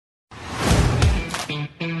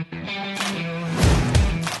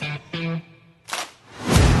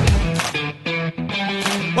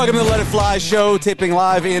Welcome to the Let It Fly show, taping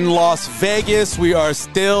live in Las Vegas. We are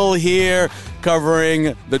still here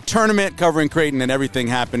covering the tournament, covering Creighton and everything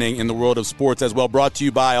happening in the world of sports as well. Brought to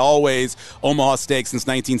you by, always, Omaha Steaks since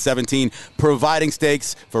 1917, providing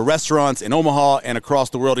steaks for restaurants in Omaha and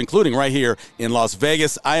across the world, including right here in Las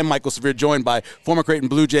Vegas. I am Michael Severe, joined by former Creighton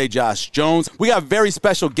Blue Jay Josh Jones. We got a very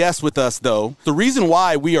special guest with us, though. The reason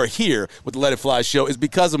why we are here with the Let It Fly show is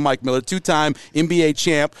because of Mike Miller, two-time NBA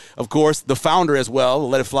champ, of course, the founder as well, the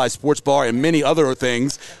Let It Fly Sports Bar, and many other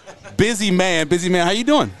things. Busy man. How you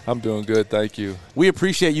doing? I'm doing good, thank you. We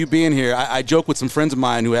appreciate you being here. I joke with some friends of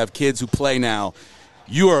mine who have kids who play now.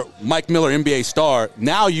 You are Mike Miller, NBA star.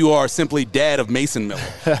 Now you are simply dad of Mason Miller.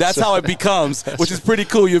 That's how it becomes, which is pretty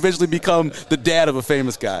cool. You eventually become the dad of a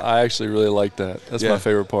famous guy. I actually really like that. That's my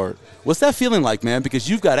favorite part. What's that feeling like, man? Because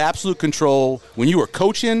you've got absolute control when you were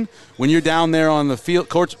coaching, when you're down there on the field,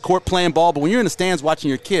 court playing ball, but when you're in the stands watching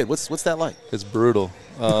your kid, what's that like? It's brutal.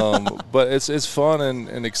 But it's fun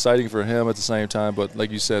and exciting for him at the same time. But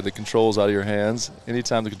like you said, the control's out of your hands.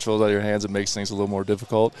 Anytime the control's out of your hands, it makes things a little more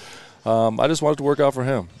difficult. I just wanted to work out for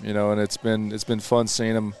him, and it's been fun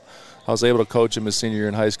seeing him. I was able to coach him his senior year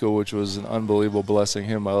in high school, which was an unbelievable blessing.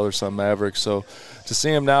 Him and my other son, Maverick. So to see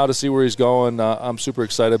him now, to see where he's going, I'm super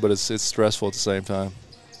excited, but it's stressful at the same time.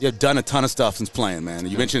 You've done a ton of stuff since playing, man.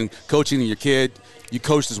 You mentioned coaching your kid. You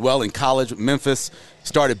coached as well in college at Memphis,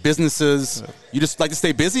 started businesses. You just like to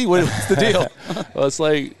stay busy? What's the deal? Well, it's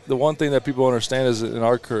like the one thing that people understand is in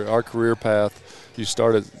our career path, you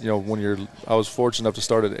started, I was fortunate enough to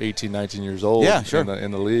start at 18, 19 years old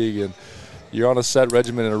in the league. And you're on a set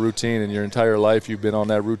regimen and a routine, and your entire life you've been on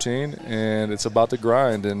that routine, and it's about the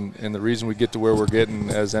grind. And the reason we get to where we're getting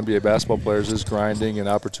as NBA basketball players is grinding and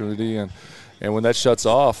opportunity. And when that shuts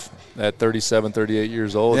off at 37, 38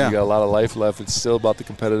 years old, you got a lot of life left. It's still about the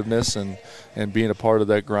competitiveness and being a part of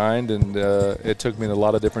that grind, and it took me in a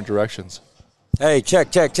lot of different directions. Hey,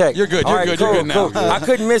 check. You're good. You're good now. Cool. I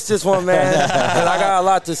couldn't miss this one, man, because I got a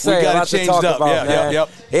lot to say, a lot to talk about, man.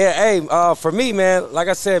 Yeah, hey, for me, man, like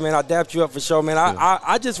I said, man, I dapped you up for sure, man.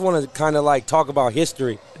 I just want to kind of like talk about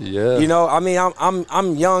history. Yeah. I mean,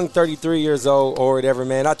 I'm young, 33 years old or whatever,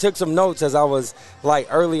 man. I took some notes as I was like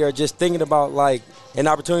earlier, just thinking about like an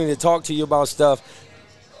opportunity to talk to you about stuff.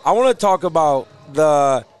 I want to talk about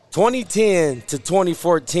the 2010 to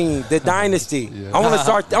 2014, the dynasty. I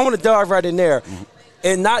want to dive right in there.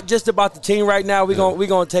 And not just about the team right now. We're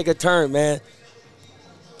gonna take a turn, man.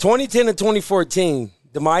 2010 to 2014,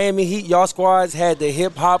 the Miami Heat, y'all squads had the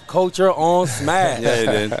hip-hop culture on smash. Yeah,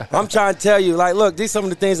 they did. I'm trying to tell you, like, look, these are some of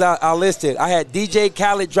the things I listed. I had DJ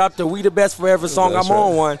Khaled drop the We the Best Forever song. That's I'm right.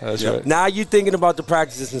 on one. That's right. Now you thinking about the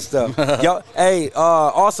practices and stuff.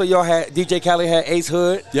 Also y'all had DJ Khaled had Ace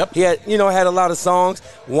Hood. Yep. He had, had a lot of songs.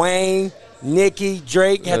 Wayne, Nicki,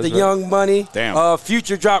 Drake had That's the right. Young Money. Damn.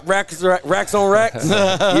 Future dropped racks on racks.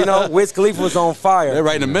 Wiz Khalifa was on fire. They're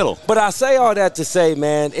right in the middle. But I say all that to say,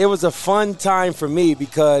 man, it was a fun time for me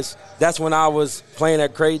because that's when I was playing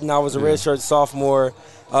at Creighton. I was a redshirt sophomore.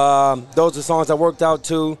 Those are songs I worked out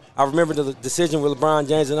to. I remember the decision with LeBron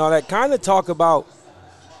James and all that. Kind of talk about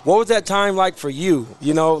what was that time like for you,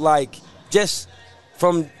 like just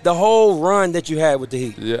from the whole run that you had with the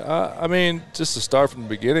Heat. Yeah, I mean, just to start from the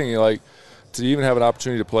beginning, like to even have an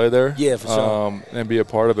opportunity to play there, for sure, and be a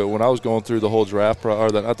part of it. When I was going through the whole draft,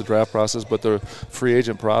 not the draft process, but the free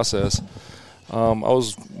agent process, I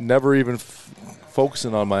was never even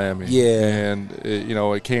focusing on Miami. Yeah. And,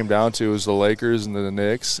 it came down to it was the Lakers and then the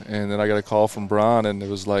Knicks, and then I got a call from Bron, and it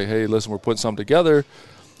was like, hey, listen, we're putting something together.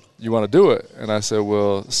 You want to do it? And I said,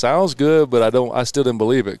 well, sounds good, but I still didn't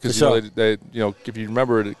believe it because they if you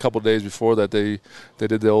remember a couple of days before that they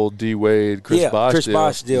did the old D Wade Chris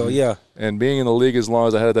Bosh deal. Yeah. And being in the league as long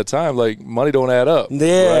as I had at that time, like money don't add up.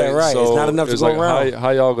 Yeah, right. So it's not enough to go around.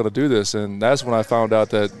 How y'all gonna do this? And that's when I found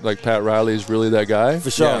out that like Pat Riley is really that guy.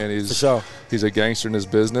 For sure. And he's a gangster in his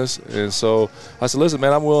business. And so I said, listen,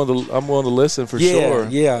 man, I'm willing to listen for sure.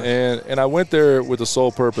 Yeah. And I went there with the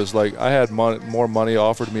sole purpose. Like I had more money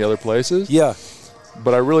offered to me other places. Yeah.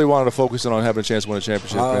 But I really wanted to focus in on having a chance to win a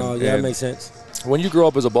championship. That makes sense. When you grow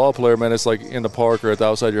up as a ball player, man, it's like in the park or at the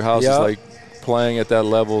outside your house. It's like playing at that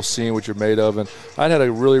level, seeing what you're made of. And I'd had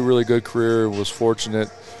a really, really good career, was fortunate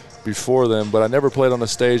before them, but I never played on a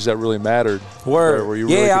stage that really mattered. Word. Where you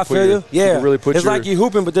really I feel you. Yeah. Really it's like you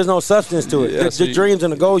hooping, but there's no substance to it. The dreams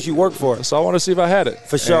and the goals you work for. So I want to see if I had it.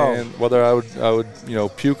 For sure. And whether I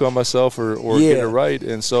would puke on myself or get it right.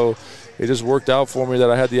 And so it just worked out for me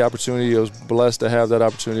that I had the opportunity. I was blessed to have that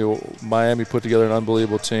opportunity. Miami put together an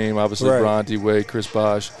unbelievable team. Obviously, Bron, D Wade, Chris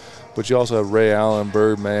Bosh. But you also have Ray Allen,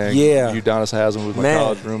 Birdman. Udonis Haslem was my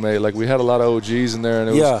college roommate. Like, we had a lot of OGs in there,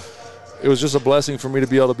 and it was just a blessing for me to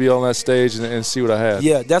be able to be on that stage and see what I had.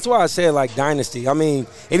 Yeah, that's why I said like dynasty. I mean,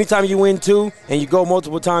 anytime you win 2 and you go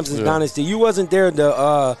multiple times in dynasty, you wasn't there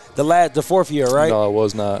the fourth year, right? No, I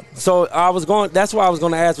was not. So that's why I was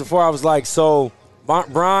going to ask before. I was like, so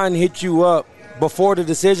Brian hit you up before the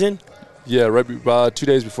decision? Yeah, right 2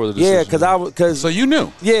 days before the decision. Yeah, because so you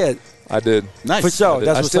knew. Yeah. I did. Nice. For sure.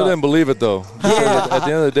 I still didn't believe it, though. Yeah. At the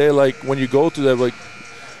end of the day, like, when you go through that, like,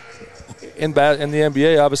 in the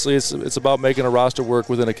NBA, obviously, it's about making a roster work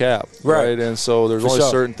within a cap, right? And so there's only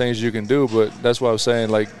certain things you can do, but that's why I was saying,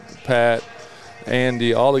 like, Pat,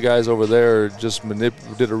 Andy, all the guys over there just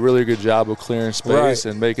did a really good job of clearing space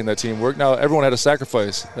and making that team work. Now, everyone had a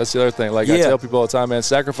sacrifice. That's the other thing. Like I tell people all the time, man,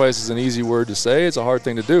 sacrifice is an easy word to say. It's a hard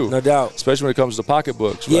thing to do. No doubt. Especially when it comes to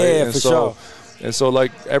pocketbooks, right? Yeah, for sure. And so,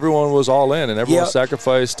 like, everyone was all in, and everyone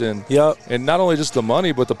sacrificed, and not only just the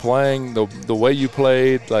money, but the playing, the way you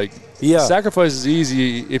played, like. Yeah. Sacrifice is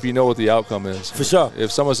easy if you know what the outcome is. For sure.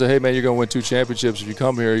 If someone said, hey, man, you're going to win 2 championships. If you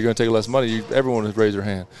come here, you're going to take less money. Everyone would raise their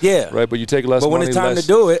hand. Yeah. Right? But you take less money. But when it's time to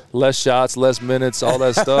do it. Less shots, less minutes, all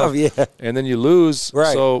that stuff. And then you lose.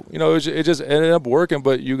 Right. So, you know, it just ended up working.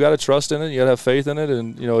 But you got to trust in it. You got to have faith in it.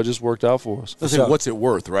 And, you know, it just worked out for us. Listen, what's it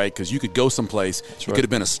worth, right? Because you could go someplace. You could have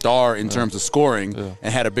been a star in terms of scoring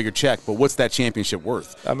and had a bigger check. But what's that championship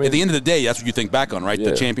worth? I mean, at the end of the day, that's what you think back on, right?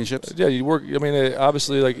 The championships? Yeah, you work. I mean,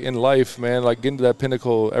 obviously, like in life, man, like getting to that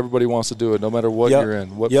pinnacle, everybody wants to do it, no matter what you're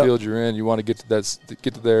in, what field you're in. You want to get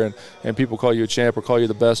to there, and people call you a champ or call you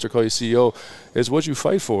the best or call you CEO. It's what you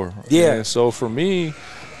fight for. Yeah. And so for me,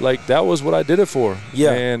 like that was what I did it for.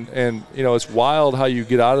 Yeah. And you know, it's wild how you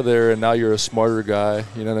get out of there and now you're a smarter guy.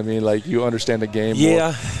 You know what I mean? Like you understand the game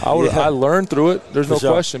more. I learned through it. There's no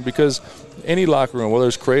question, because any locker room, whether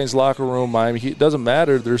it's Creighton's locker room, Miami, it doesn't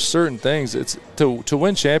matter. There's certain things. It's to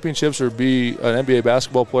win championships or be an NBA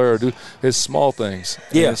basketball player is small things.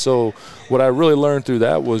 Yeah. And so what I really learned through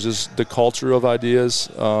that was just the culture of ideas,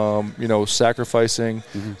 you know, sacrificing,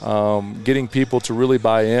 getting people to really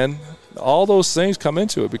buy in. All those things come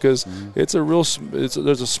into it because it's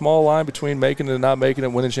there's a small line between making it and not making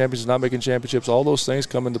it, winning championships, not making championships. All those things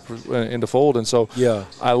come into fold, and so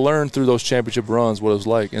I learned through those championship runs what it was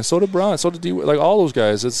like, and so did Brian, so did D, like all those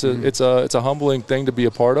guys. It's a humbling thing to be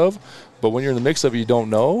a part of, but when you're in the mix of it, you don't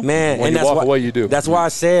know. Man, when you walk away, you do. That's why I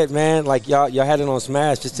said, man, like y'all had it on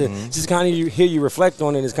Smash just to just kind of hear you reflect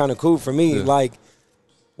on it is kind of cool for me. Like,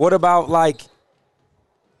 what about like?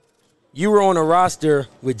 You were on a roster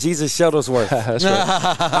with Jesus Shuttlesworth. That's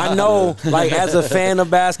right. I know, like, as a fan of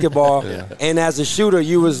basketball and as a shooter,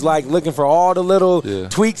 you was, like, looking for all the little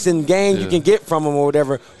tweaks and game you can get from him or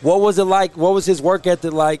whatever. What was it like? What was his work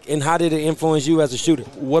ethic like, and how did it influence you as a shooter?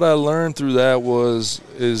 What I learned through that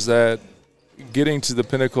is that getting to the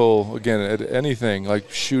pinnacle, again, at anything,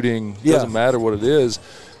 like shooting, doesn't matter what it is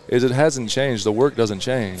it hasn't changed. The work doesn't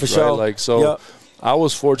change. For sure. Like, so I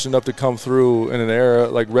was fortunate enough to come through in an era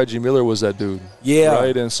like Reggie Miller was that dude. Yeah.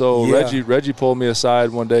 Right? And so Reggie pulled me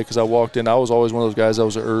aside one day because I walked in. I was always one of those guys that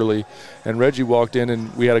was early. And Reggie walked in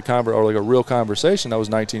and we had a real conversation. I was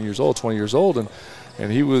 19 years old, 20 years old.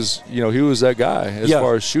 And he was, you know, he was that guy as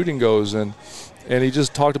far as shooting goes. And he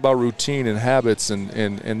just talked about routine and habits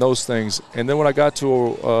and those things. And then when I got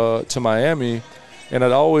to Miami, and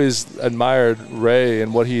I'd always admired Ray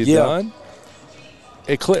and what he had done,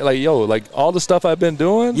 it clicked, like, like all the stuff I've been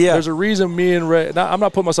doing, there's a reason me and Ray, I'm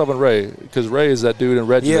not putting myself on Ray because Ray is that dude and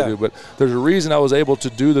Reggie that dude, but there's a reason I was able to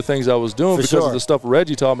do the things I was doing because of the stuff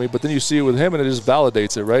Reggie taught me, but then you see it with him and it just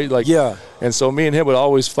validates it, right? Like, and so me and him would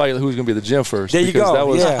always fight who's going to be the gym first. There you go.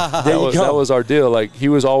 That was our deal. Like, he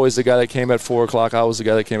was always the guy that came at 4 o'clock. I was the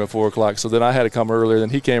guy that came at 4 o'clock. So then I had to come earlier, then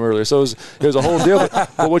he came earlier. So it was a whole deal.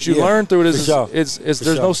 But what you learn through it is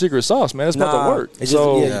there's no secret sauce, man. It's about the work. It's just,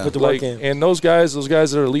 you put the work in. And those guys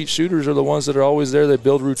that are elite shooters are the ones that are always there. They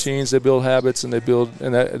build routines, they build habits, and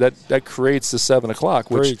that creates the 7 o'clock,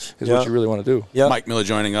 which is what you really want to do. Yep. Mike Miller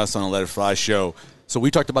joining us on the Let It Fly show. So we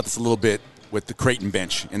talked about this a little bit with the Creighton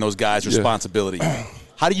bench and those guys' responsibility.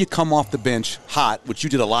 How do you come off the bench hot, which you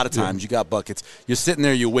did a lot of times? You got buckets. You're sitting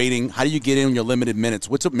there, you're waiting. How do you get in your limited minutes?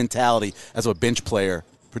 What's a mentality as a bench player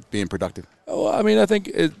being productive? Well, I mean, I think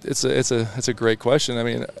it's a great question. I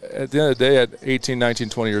mean, at the end of the day, at 18, 19,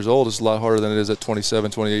 20 years old, it's a lot harder than it is at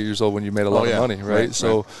 27, 28 years old when you made a lot of money, right?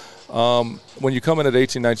 So when you come in at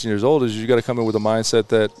 18, 19 years old, is you got to come in with a mindset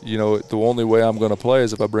that, you know, the only way I'm going to play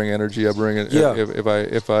is if I bring energy, I bring it,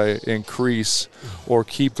 if I increase or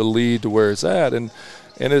keep the lead to where it's at. And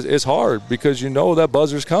And it's hard because you know that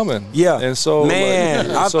buzzer's coming. Yeah. And so,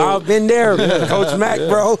 man, I've been there, Coach Mack,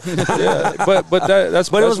 bro. But that's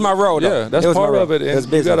it was my role, though. Yeah, that's part of it.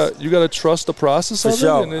 And you gotta trust the process of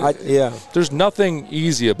it. And there's nothing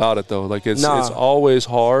easy about it though. Like it's always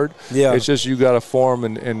hard. Yeah. It's just you gotta form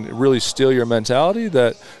and really steal your mentality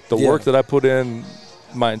that the work that I put in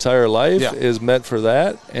my entire life is meant for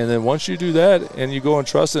that. And then once you do that and you go and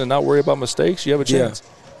trust it and not worry about mistakes, you have a chance.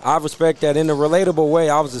 I respect that. In a relatable way,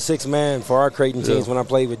 I was a sixth man for our Creighton teams when I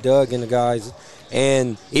played with Doug and the guys.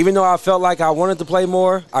 And even though I felt like I wanted to play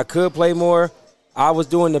more, I could play more, I was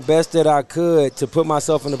doing the best that I could to put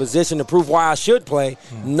myself in a position to prove why I should play,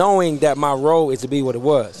 knowing that my role is to be what it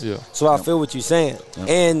was. Yeah. So I feel what you're saying. Yeah.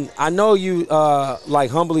 And I know you, like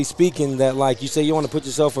humbly speaking, that like you say you want to put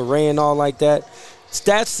yourself array and all like that.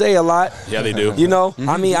 Stats say a lot. Yeah, they do. You know,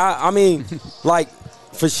 I mean, like,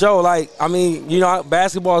 for sure, like, I mean, you know,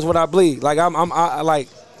 basketball is what I bleed. Like, I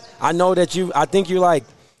know that I think you're like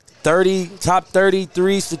top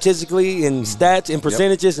 33 statistically in stats and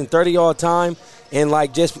percentages and 30 all time and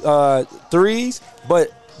like just threes.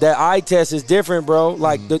 But that eye test is different, bro.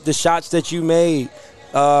 Like the shots that you made,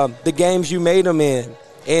 the games you made them in,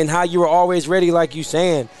 and how you were always ready, like you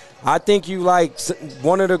saying. I think you like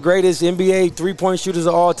one of the greatest NBA three-point shooters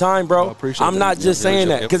of all time, bro. I'm not just saying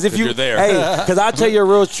that because if you're there, because I'll tell you a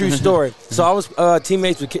real true story. So I was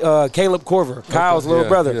teammates with Caleb Korver, Kyle's little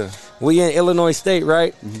brother. Yeah. We in Illinois State,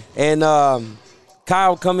 right? And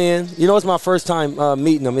Kyle come in. You know, it's my first time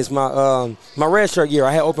meeting him. It's my red shirt year.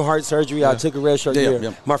 I had open heart surgery. I took a red shirt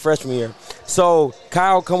year, my freshman year. So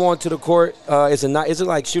Kyle come on to the court. It's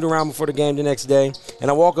like shoot around before the game the next day,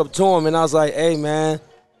 and I walk up to him and I was like, "Hey, man."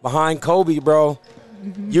 Behind Kobe, bro,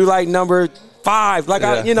 you like number 5. Like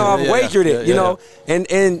I've wagered it, you know,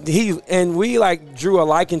 and we like drew a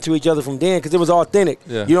liking to each other from then because it was authentic.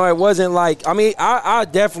 Yeah. You know, it wasn't like I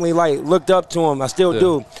definitely like looked up to him. I still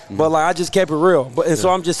do, but like I just kept it real. But so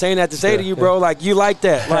I'm just saying that to say to you, bro, like you like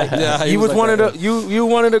that. Like you was like one of the you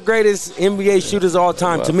one of the greatest NBA shooters of all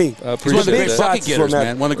time to me. He's one of the great bucket getters,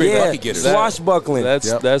 man. One of the great bucket getters. Swashbuckling.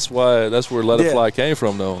 That's where Let It Fly came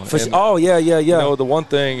from, though. Oh yeah. You know, the one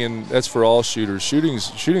thing, and that's for all shooters.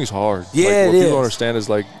 Shooting's hard. Yeah, what people understand is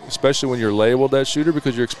like, especially when you're labeled that shooter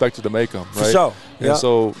because you're expected to make them, right? For sure. And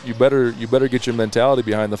so you better get your mentality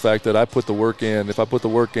behind the fact that I put the work in. If I put the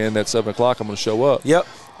work in at 7 o'clock, I'm going to show up. Yep.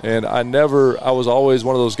 And I was always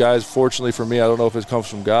one of those guys, fortunately for me, I don't know if it comes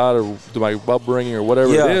from God or my upbringing or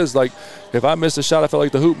whatever it is, like if I missed a shot, I felt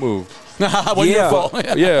like the hoop moved.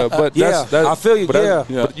 Yeah, but that's I feel you.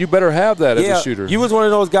 But you better have that as a shooter. You was one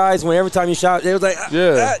of those guys when every time you shot, it was like,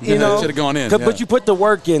 you know, should have gone in. But you put the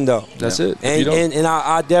work in, though. That's it. And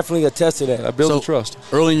I definitely attest to that. That builds the trust.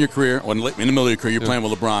 Early in your career, in the middle of your career, you're playing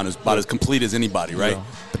with LeBron, is about as complete as anybody, right? Yeah.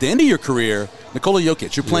 But the end of your career, Nikola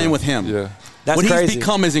Jokic, you're playing with him. Yeah. That's what crazy. He's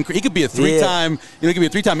become is incredible. He could be a three-time, he could be a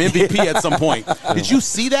three-time MVP at some point. Did you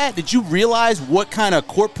see that? Did you realize what kind of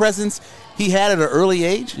court presence he had at an early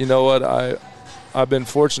age? You know what? I've been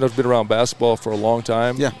fortunate. I've been around basketball for a long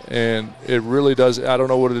time. Yeah. And it really does. I don't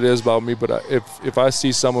know what it is about me, but if I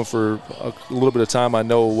see someone for a little bit of time, I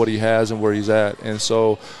know what he has and where he's at. And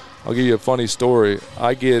so I'll give you a funny story.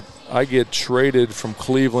 I get traded from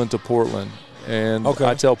Cleveland to Portland. And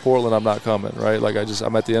I tell Portland I'm not coming, right? Like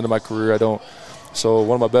I'm at the end of my career. So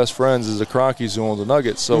one of my best friends is the Kroenkes who owns the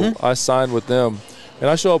Nuggets. So I signed with them, and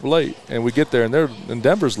I show up late, and we get there, and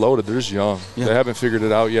Denver's loaded. They're just young. Yeah. They haven't figured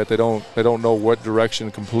it out yet. They don't know what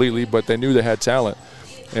direction completely, but they knew they had talent.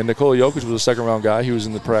 And Nikola Jokic was a second-round guy. He was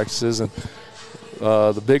in the practices, and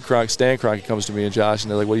the big Stan Kroenke comes to me and Josh,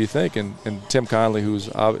 and they're like, "What do you think?" And Tim Conley,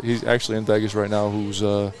 he's actually in Vegas right now, who's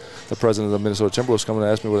the president of the Minnesota Timberwolves, coming to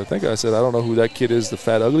ask me what I think. I said, "I don't know who that kid is, the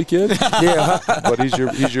fat ugly kid." Yeah. But he's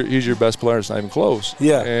your best player. It's not even close.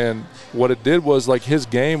 Yeah. And what it did was like his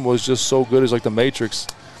game was just so good. It's like the Matrix.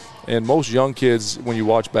 And most young kids, when you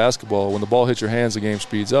watch basketball, when the ball hits your hands, the game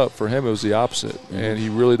speeds up. For him, it was the opposite, and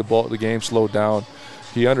the game slowed down.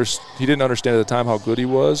 He didn't understand at the time how good he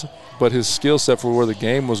was, but his skill set for where the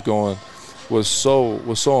game was going was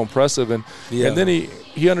so impressive. And then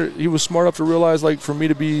he was smart enough to realize, like, for me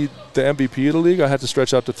to be the MVP of the league, I had to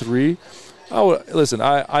stretch out to 3.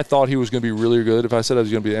 I thought he was going to be really good. If I said I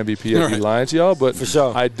was going to be the MVP, I'd be lying to y'all. But for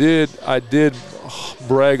sure. I did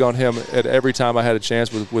brag on him at every time I had a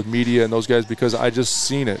chance with media and those guys, because I just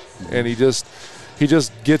seen it, and he just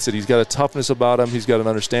gets it. He's got a toughness about him. He's got an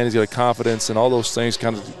understanding. He's got a confidence, and all those things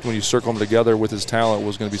kind of, when you circle them together with his talent,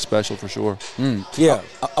 was going to be special for sure. Yeah.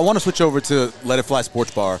 I want to switch over to Let It Fly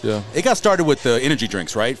Sports Bar. Yeah. It got started with the energy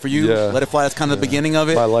drinks, right? For you, Yeah. Let It Fly, that's kind of the beginning of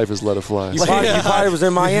it. My life is Let It Fly. You probably was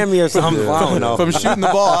in Miami or something. I don't know. From shooting the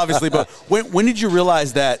ball, obviously. But when did you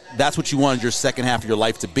realize that that's what you wanted your second half of your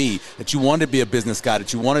life to be, that you wanted to be a business guy,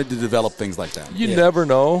 that you wanted to develop things like that? You never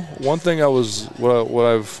know. One thing what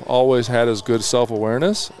I've always had is good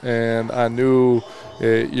self-awareness. And I knew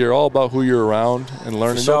you're all about who you're around and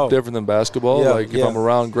learning. No different than basketball. If I'm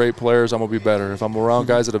around great players, I'm going to be better. If I'm around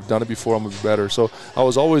guys that have done it before, I'm going to be better. So I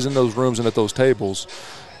was always in those rooms and at those tables.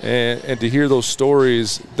 And to hear those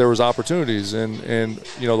stories, there was opportunities. And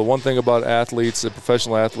the one thing about athletes, the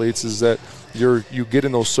professional athletes, is that you get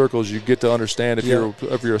in those circles, you get to understand. If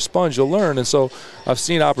you're a sponge, you'll learn. And so I've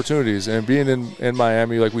seen opportunities, and being in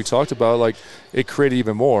Miami, like we talked about, like it created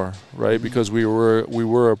even more, right? Because we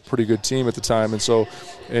were a pretty good team at the time,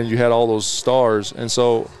 and you had all those stars, and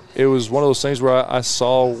so it was one of those things where I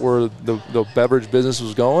saw where the beverage business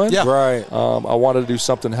was going. Yeah. Right. I wanted to do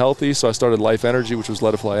something healthy, so I started Life Energy, which was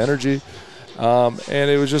Let It Fly Energy. And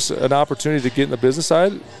it was just an opportunity to get in the business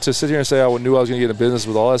side. To sit here and say I knew I was going to get in business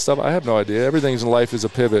with all that stuff, I have no idea. Everything's in life is a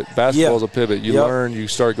pivot. Basketball is a pivot. You learn, you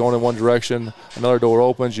start going in one direction, another door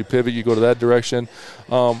opens, you pivot, you go to that direction.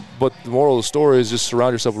 But the moral of the story is just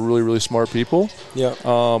surround yourself with really, really smart people. Yeah.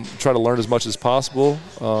 Try to learn as much as possible,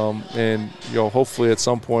 and hopefully at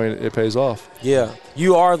some point it pays off. Yeah,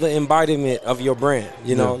 you are the embodiment of your brand.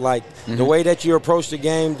 The way that you approach the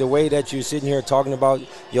game, the way that you're sitting here talking about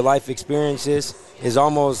your life experiences is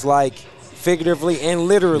almost like figuratively and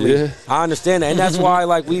literally. Yeah. I understand that, and that's why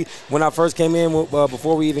when I first came in,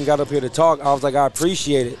 before we even got up here to talk, I was like, I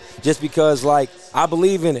appreciate it, just because I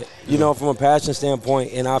believe in it, from a passion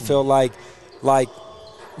standpoint, and I feel like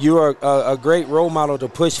you are a great role model to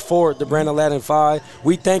push forward the brand of Let It Fly.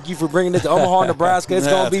 We thank you for bringing it to Omaha, Nebraska. It's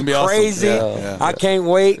going to be crazy. Awesome. I can't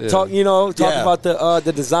wait. Talk about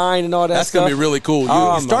the design and all that That's stuff. That's going to be really cool.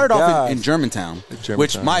 You started off in Germantown,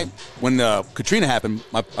 which when Katrina happened,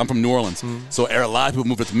 I'm from New Orleans, so a lot of people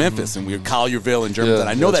moved up to Memphis, and we were Collierville and Germantown.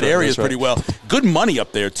 I know that area pretty well. Good money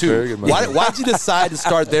up there, too. Very good money. Why did you decide to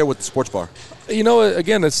start there with the sports bar?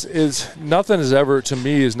 Again, it's nothing is ever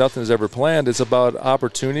planned. It's about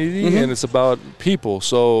opportunity, and it's about people.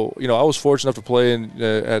 So, I was fortunate enough to play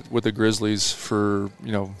with the Grizzlies for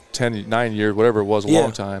 9 years, whatever it was, a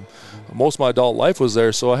long time. Most of my adult life was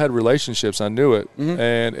there, so I had relationships. I knew it,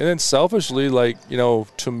 and then selfishly,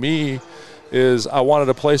 to me, is I wanted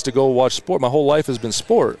a place to go watch sport. My whole life has been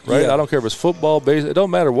sport, right? I don't care if it's football, baseball. It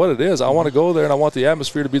don't matter what it is. I want to go there, and I want the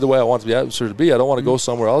atmosphere to be the way I want the atmosphere to be. I don't want to go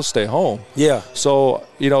somewhere else. Stay home. Yeah. So,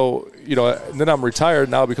 and then I'm retired.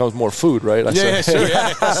 Now it becomes more food, right? Sure.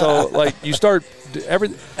 So, you start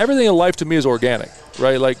everything in life to me is organic,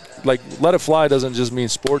 right? Like Let It Fly doesn't just mean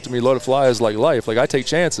sport to me. Let It Fly is like life. Like I take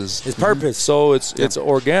chances. It's purpose. So it's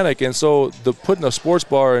organic, and so putting a sports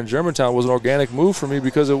bar in Germantown was an organic move for me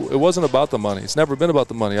because it wasn't about the money. It's never been about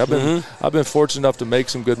the money. I've been fortunate enough to make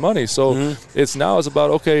some good money. So it's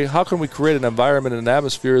about okay, how can we create an environment and an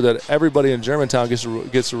atmosphere that everybody in Germantown gets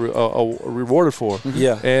rewarded for?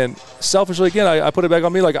 Yeah. And selfishly, again, I put it back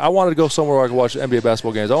on me. Like I wanted to go somewhere where I could watch NBA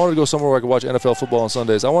basketball games. I wanted to go somewhere where I could watch NFL football on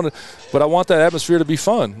Sundays. But I want that atmosphere to be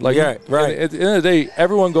fun. Right. At the end of the day,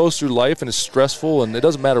 everyone goes through life and it's stressful, and it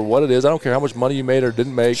doesn't matter what it is. I don't care how much money you made or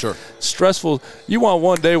didn't make. Sure. Stressful. You want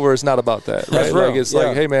one day where it's not about that, right? Like it's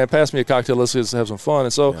like, hey man, pass me a cocktail. Let's just have some fun.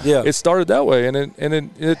 And so it started that way,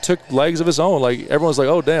 and it took legs of its own. Like everyone's like,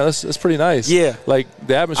 oh damn, that's pretty nice. Yeah. Like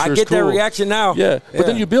the atmosphere. I get cool. that reaction now. Yeah. But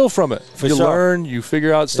then you build from it. You learn. You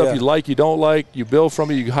figure out stuff you like, you don't like. You build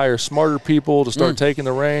from it. You hire smarter people to start taking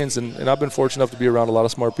the reins. And I've been fortunate enough to be around a lot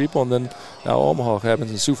of smart people. And then now Omaha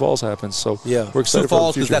happens and Sioux Falls happens. So we're excited Sioux for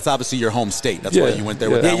Falls, the future. because that's obviously your home state. That's why you went there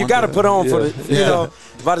with that you got to put on for the,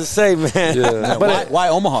 about to say, man. Yeah. But why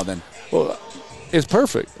Omaha then? Well, it's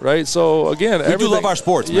perfect, right? So again, we do love our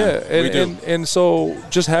sports, man. Yeah, we do. And so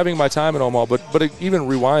just having my time in Omaha, but it even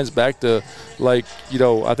rewinds back to I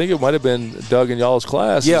think it might have been Doug and y'all's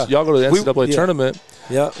class. Yeah, y'all go to the NCAA tournament.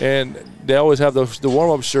 Yeah, and they always have the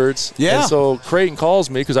warm-up shirts. Yeah. And so Creighton calls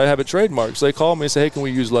me because I have it trademarked. So they call me and say, hey, can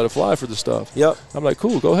we use Let It Fly for the stuff? Yep. I'm like,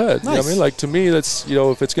 cool, go ahead. Nice. You know what I mean? Like, to me, that's,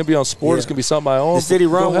 if it's going to be on sport, it's going to be something I own. The city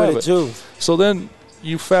run with it, too. So then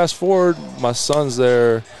you fast forward, my son's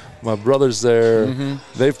there. My brother's there.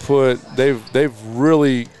 They've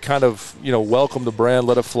really kind of welcomed the brand,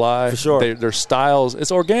 let it fly. For sure. Their styles,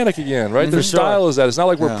 it's organic again, right? Their style is that. It's not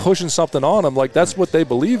like we're pushing something on them. Like that's what they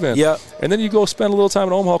believe in. Yeah. And then you go spend a little time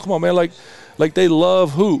in Omaha. Come on, man. Like they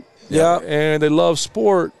love hoop. Yeah. And they love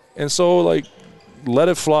sport. And so like, let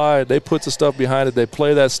it fly. They put the stuff behind it. They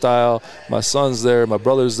play that style. My son's there. My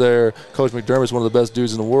brother's there. Coach McDermott's one of the best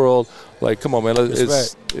dudes in the world. Like, come on, man. It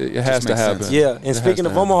has to happen. Sense. Yeah, and speaking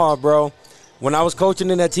of Omaha, bro, when I was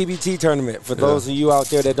coaching in that TBT tournament, for those of you out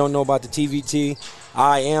there that don't know about the TBT,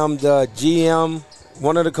 I am the GM,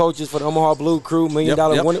 one of the coaches for the Omaha Blue Crew,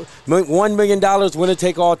 $1 million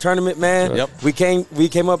winner-take-all tournament, man. Yep. We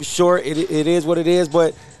came up short. It is what it is,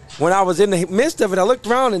 but when I was in the midst of it, I looked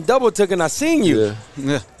around and double-took, and I seen you.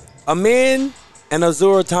 Yeah. Amin and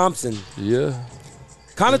Azura Thompson. Yeah.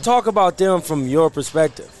 Kind of talk about them from your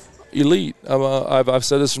perspective. Elite. I've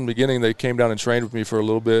said this from the beginning. They came down and trained with me for a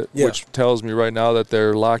little bit, which tells me right now that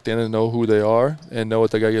they're locked in and know who they are and know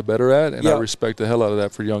what they got to get better at. And I respect the hell out of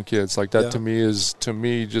that for young kids. Like that to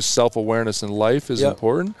me just self-awareness in life is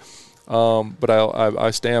important. But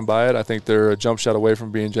I stand by it. I think they're a jump shot away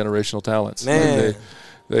from being generational talents. Man.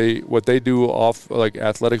 What they do off like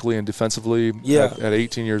athletically and defensively at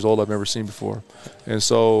 18 years old I've never seen before, and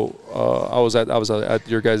so I was at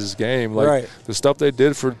your guys' game, like the stuff they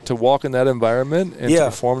did to walk in that environment and to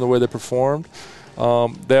perform the way they performed.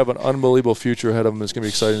 They have an unbelievable future ahead of them. It's gonna be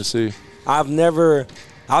exciting to see.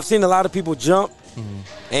 I've seen a lot of people jump,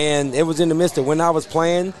 and it was in the midst of when I was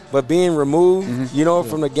playing, but being removed,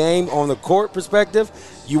 from the game on the court perspective.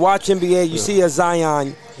 You watch NBA, you see a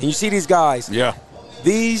Zion, and you see these guys. Yeah.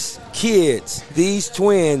 These kids, these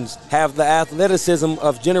twins, have the athleticism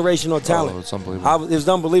of generational talent. Oh, it's unbelievable. It was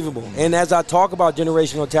unbelievable. And as I talk about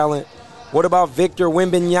generational talent, what about Victor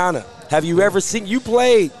Wembanyama? Have you ever seen – you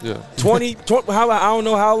played 20 I don't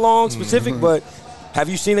know how long specific, but have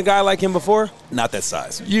you seen a guy like him before? Not that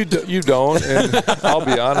size. You don't, and I'll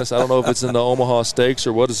be honest, I don't know if it's in the Omaha Steaks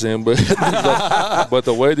or what it's in, but but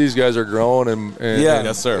the way these guys are growing and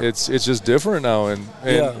yes, sir. It's just different now,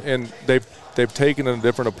 and they've taken a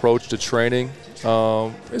different approach to training.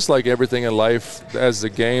 It's like everything in life. As the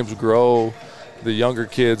games grow, the younger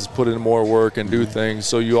kids put in more work and do things.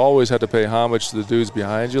 So you always have to pay homage to the dudes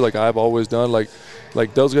behind you, like I've always done. Like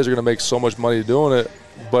those guys are going to make so much money doing it,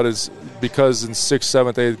 but it's because in 6th,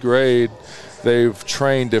 7th, 8th grade, they've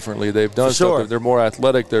trained differently. They've done stuff. They're more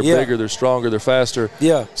athletic. They're bigger. They're stronger. They're faster.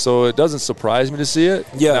 Yeah. So it doesn't surprise me to see it.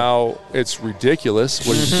 Yeah. Now, it's ridiculous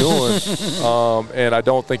what he's doing. And I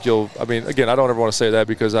don't think again, I don't ever want to say that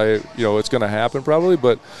because it's going to happen probably.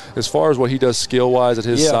 But as far as what he does skill-wise at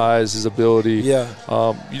his size, his ability,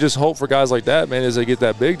 you just hope for guys like that, man, as they get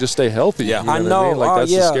that big, just stay healthy. Yeah. You know I know. What I mean? Like,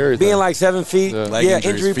 that's the scary thing. Being like 7 feet.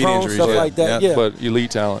 Injury-prone, stuff like that. Yeah. But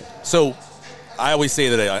elite talent. So I always say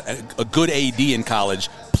that a good AD in college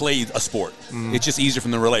plays a sport. It's just easier for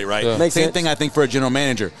them to relate, right? Yeah. Makes Same sense. thing I think for a general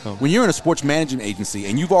manager. When you're in a sports management agency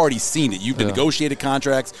and you've already seen it, you've negotiated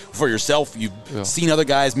contracts for yourself, you've seen other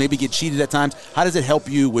guys maybe get cheated at times. How does it help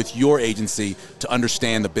you with your agency to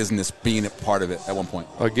understand the business, being a part of it at one point?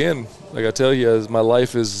 Again, like I tell you, as my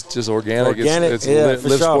life is just organic. It's live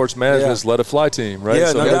sure. sports management. It's let it fly team, right?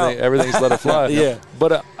 Yeah, so everything's let it fly.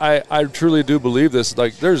 But I truly do believe this.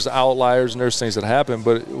 Like there's outliers and there's things that happen,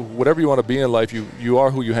 but whatever you want to be in life, you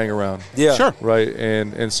are who you hang around. Yeah. Sure. Right.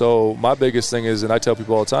 And so my biggest thing is, and I tell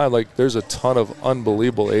people all the time, like there's a ton of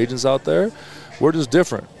unbelievable agents out there. We're just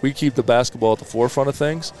different. We keep the basketball at the forefront of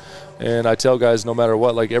things. And I tell guys, no matter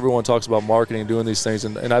what, like everyone talks about marketing and doing these things,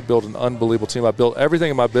 and I built an unbelievable team. I built everything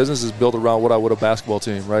in my business is built around what I would a basketball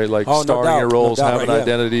team, right? Like starting your roles, having an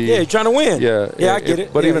identity. Yeah, you're trying to win. Yeah, I get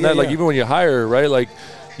it. But even even when you hire, right, like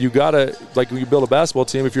you gotta, like when you build a basketball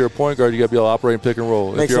team, if you're a point guard, you gotta be able to operate and pick and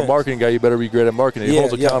roll. If you're a marketing guy, you better be great at marketing. He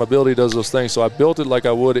holds accountability, does those things. So I built it like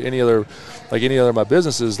I would any other of my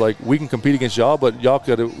businesses. Like we can compete against y'all, but y'all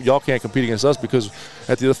can't compete against us because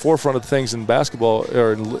at the forefront of things in basketball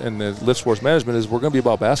or in the lift sports management is we're gonna be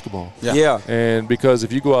about basketball. Yeah. And because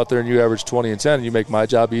if you go out there and you average 20 and 10, you make my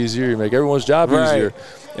job easier, you make everyone's job easier,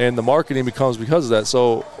 and the marketing becomes because of that.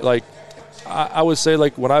 So like, I would say,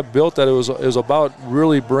 like, when I built that, it was about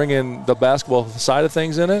really bringing the basketball side of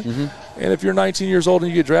things in it. And if you're 19 years old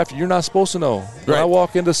and you get drafted, you're not supposed to know. When I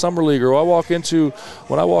walk into summer league, or when I walk into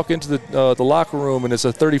the locker room, and it's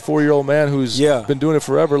a 34-year-old man who's been doing it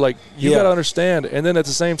forever, like you got to understand. And then at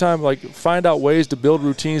the same time, like find out ways to build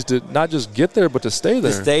routines to not just get there, but to stay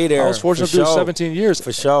there. I was fortunate to do 17 years.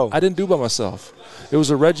 For sure. I didn't do it by myself. It was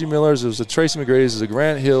a Reggie Miller's, it was a Tracy McGrady's, it was a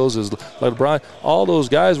Grant Hill's, it was like LeBron. All those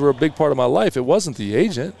guys were a big part of my life, it wasn't the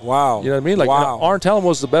agent. Wow. You know what I mean? Like, Arn Tellem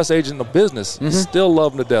was the best agent in the business. Still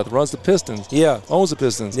love him to death. Runs the Pistons. Yeah. Owns the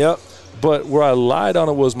Pistons. Yep. But where I lied on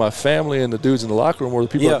it was my family and the dudes in the locker room, or the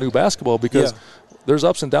people that knew basketball, because there's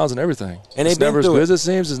ups and downs in everything. And it's never as good as it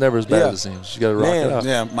seems. It's never as bad as it seems. You got to rock it out.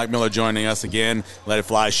 Yeah, Mike Miller joining us again. Let It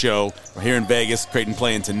Fly show. We're here in Vegas. Creighton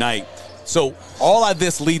playing tonight. So all of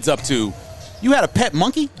this leads up to, you had a pet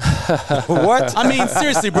monkey? What? I mean,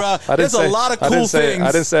 seriously, bro. There's a lot of cool things.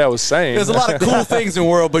 I didn't say I was sane. There's a lot of cool things in the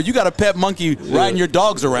world, but you got a pet monkey riding your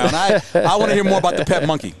dogs around. I want to hear more about the pet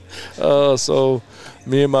monkey. So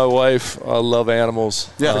me and my wife love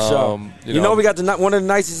animals. Yeah, for sure. You know we got one of the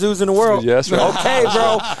nicest zoos in the world. Yes, right. Okay,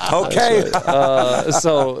 bro. Okay. Right.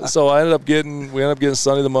 So we ended up getting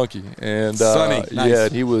Sonny the monkey, and Sonny, nice. Yeah,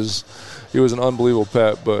 he was an unbelievable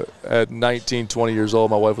pet. But at 19, 20 years old,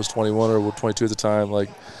 my wife was 21 or 22 at the time. Like,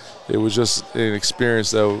 it was just an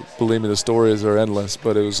experience that, believe me, the stories are endless.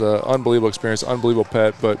 But it was an unbelievable experience, unbelievable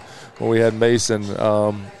pet. But when we had Mason,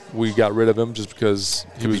 we got rid of him just because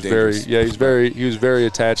he was very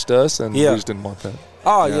attached to us, and we just didn't want that.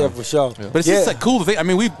 Oh, yeah, for sure. Yeah. But it's just like cool thing. I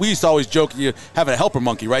mean, we used to always joke you having a helper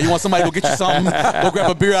monkey, right? You want somebody to go get you something, go grab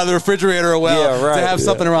a beer out of the refrigerator, to have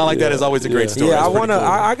something around like that is always a great story. Yeah,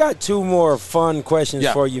 I got two more fun questions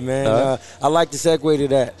for you, man. I like to segue to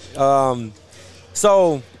that.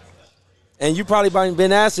 And you probably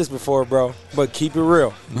been asked this before, bro, but keep it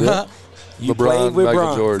real. Yeah. You played with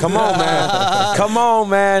Michael Jordan. Come on, man. Come on,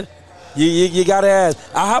 man. You got to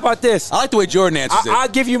ask. How about this? I like the way Jordan answers it. I'll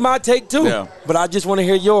give you my take, too, but I just want to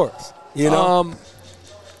hear yours. You know?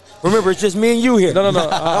 Remember, it's just me and you here. No. And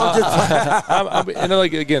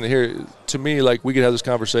like, again, here, to me, like, we could have this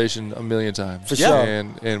conversation a million times. For sure.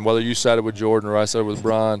 And whether you sided with Jordan or I sided with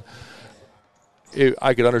Bron,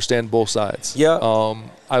 I could understand both sides. Yeah.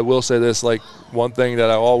 I will say this, like, one thing that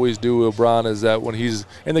I always do with Bron is that when he's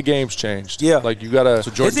 – and the game's changed. Yeah. Like, you got to –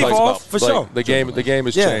 So Jordan talks about. For sure. The game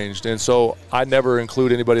has changed. And so I never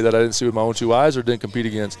include anybody that I didn't see with my own two eyes or didn't compete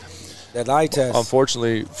against. That eye test.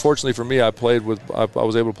 Fortunately for me, I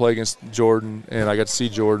was able to play against Jordan, and I got to see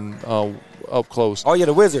Jordan up close. Oh, yeah,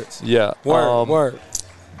 the Wizards. Yeah. Word.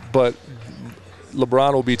 But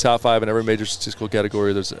LeBron will be top 5 in every major statistical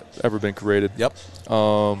category that's ever been created. Yep.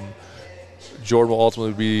 Jordan will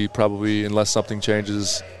ultimately be probably, unless something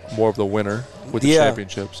changes, more of the winner with the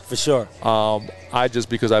championships. For sure. I just,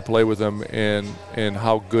 because I play with him and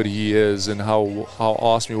how good he is and how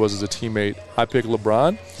awesome he was as a teammate, I pick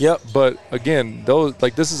LeBron. Yep. But again,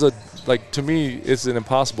 to me, it's an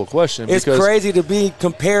impossible question. It's crazy to be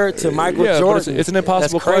compared to Michael Jordan. It's an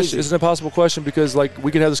impossible question. It's an impossible question because, like,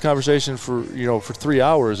 we could have this conversation for 3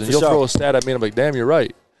 hours, and you'll throw a stat at me, and I'm like, damn, you're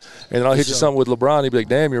right. And then I'll hit you something with LeBron. He'd be like,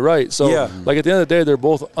 damn, you're right. So, like, at the end of the day, they're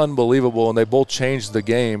both unbelievable, and they both changed the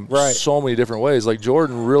game so many different ways. Like,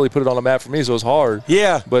 Jordan really put it on the map for me, so it's hard.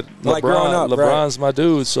 Yeah. But like LeBron's my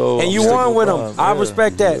dude. So and you won with him. I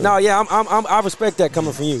respect that. No, I respect that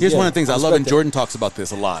coming from you. Here's one of the things I love, and Jordan talks about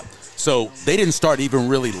this a lot. So they didn't start even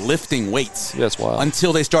really lifting weights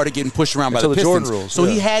until they started getting pushed around by the Pistons. Jordan rules. So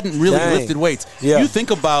he hadn't really lifted weights. Yeah. You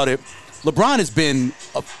think about it, LeBron has been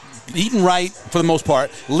eating right for the most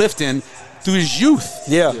part, lifting through his youth.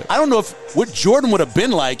 Yeah. I don't know what Jordan would have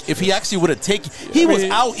been like if he actually would have taken. He was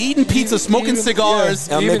out eating pizza, smoking cigars,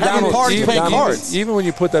 having parties, playing cards. Even when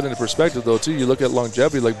you put that into perspective, though, too, you look at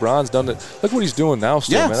longevity. Like, Bron's done it. Look what he's doing now,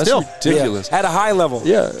 man. That's ridiculous. At a high level.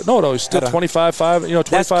 Yeah. No, he's still 25-5. 25.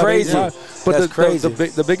 That's crazy. But that's crazy.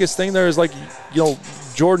 The biggest thing there is, like,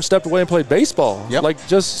 Jordan stepped away and played baseball. Yep. Like,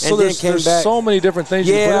 just so there's so many different things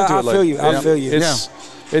you can put into it. I feel you.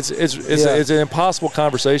 It's an impossible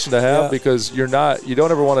conversation to have because you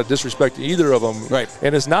don't ever want to disrespect either of them. Right.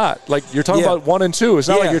 And it's not like you're talking about 1 and 2. It's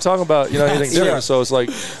not like you're talking about anything different. So it's like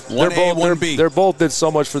 1A, 1B. They both did so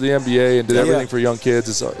much for the NBA and did everything for young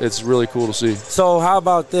kids. It's really cool to see. So how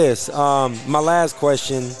about this? My last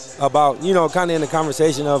question about kind of in the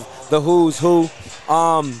conversation of the who's who.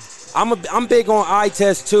 I'm big on eye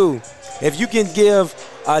test too. If you can give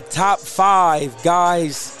a top 5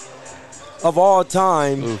 guys of all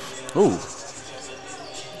time. What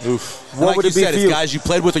would it be for you? It's guys you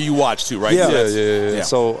played with or you watched too, right? Yeah.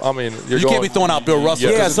 So, I mean, you can't be throwing out Bill Russell.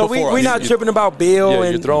 Yeah, so we're not tripping about Bill. Yeah,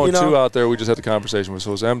 and you're throwing 2 out there. We just had the conversation with.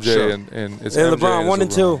 So it's MJ and it's MJ LeBron, 1 and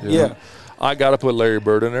 2. Yeah. I got to put Larry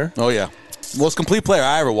Bird in there. Oh, yeah. Most complete player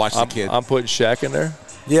I ever watched as a kid. I'm putting Shaq in there.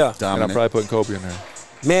 Yeah. And I'm probably putting Kobe in there.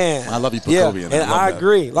 Man, I love you put Kobe in there. And I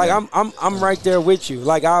agree. Like, I'm right there with you.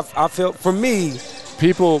 Like, I feel, for me,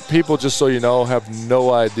 People, just so you know, have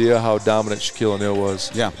no idea how dominant Shaquille O'Neal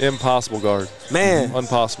was. Yeah. Impossible guard. Man.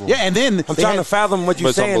 Impossible. Yeah, and then I'm trying to fathom what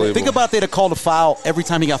you're saying. Think about they'd have called a foul every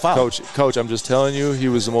time he got fouled. Coach, I'm just telling you, he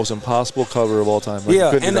was the most impossible cover of all time.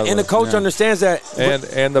 And the coach understands that.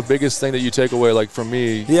 And the biggest thing that you take away, like from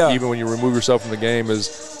me, even when you remove yourself from the game,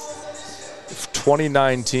 is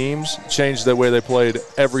 29 teams changed the way they played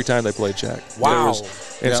every time they played Shaq. Wow.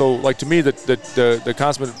 So, like, to me, the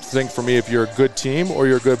consummate thing for me, if you're a good team or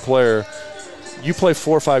you're a good player, you play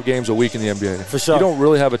 4 or 5 games a week in the NBA. For sure. You don't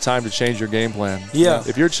really have a time to change your game plan. Yeah.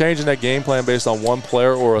 If you're changing that game plan based on one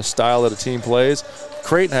player or a style that a team plays,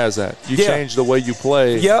 Creighton has that. You change the way you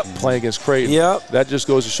play playing against Creighton. That just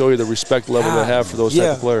goes to show you the respect level they have for those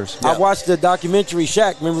type of players. I watched the documentary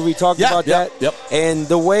Shaq. Remember we talked about that? Yep. And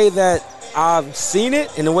the way that I've seen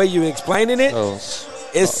it and the way you explaining it,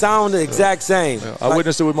 it sounded the exact same. I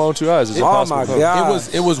witnessed it with my own 2 eyes. It's impossible. Oh, my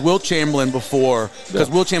God. It was Wilt Chamberlain before, because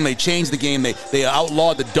Wilt Chamberlain, they changed the game. They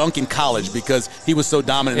outlawed the dunk in college because he was so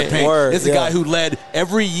dominant in the paint. This is a guy who led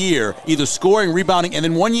every year, either scoring, rebounding, and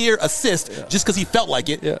then 1 year assist just because he felt like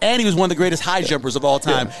it. And he was one of the greatest high jumpers of all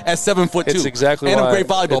time at 7'2". It's exactly and why, a great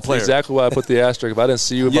volleyball player. Exactly why I put the asterisk. If I didn't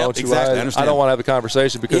see you with my own 2 eyes, I don't want to have a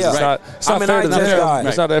conversation because it's not fair to them.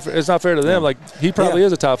 It's not fair to them. Like, he probably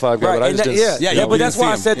is a top 5 guy, but I just didn't. But that's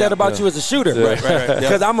why I said that about you as a shooter,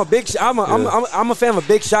 because I'm a big, I'm a fan of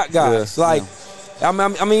big shot guys. I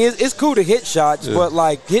mean, it's cool to hit shots, but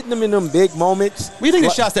like hitting them in them big moments. What do you think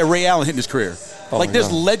of shots that Ray Allen hit in his career?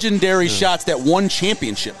 There's legendary shots that won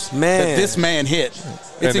championships that this man hit.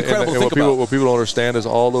 It's incredible to think about. What people don't understand is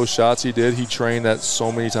all those shots he did, he trained that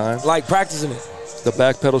so many times. Like practicing it. The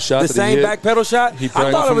back pedal shot that he hit. The same back pedal shot?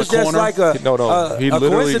 I thought it was just like a coincidental he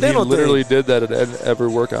literally did that at every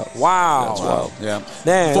workout. Wow. That's wild. Yeah.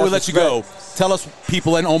 Man, before we let you go, tell us,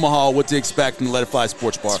 people in Omaha, what to expect in the Let It Fly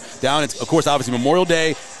Sports Bar. Down, it's, of course, obviously Memorial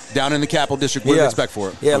Day, down in the Capital District. What do you expect for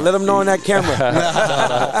it? Yeah, let them know on that camera.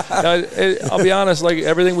 I'll be honest, like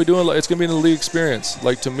everything we do, it's going to be in the league experience.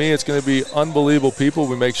 Like, to me, it's going to be unbelievable people.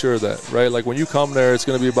 We make sure of that, right? Like, when you come there, it's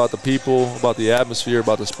going to be about the people, about the atmosphere,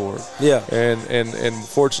 about the sport. Yeah. And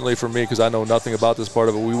fortunately for me, because I know nothing about this part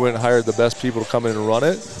of it, we went and hired the best people to come in and run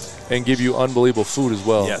it and give you unbelievable food as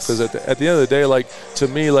well. Yes. Because at the end of the day, like, to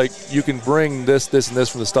me, like, you can bring this, and this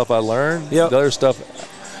from the stuff I learned. The other stuff,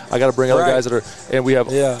 I got to bring other guys that are, and we have,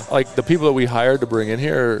 like, the people that we hired to bring in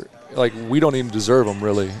here, like, we don't even deserve them,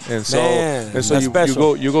 really. And so,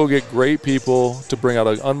 you go get great people to bring out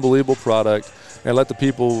an unbelievable product and let the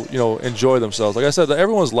people, enjoy themselves. Like I said,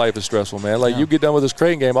 everyone's life is stressful, man. Like, you get done with this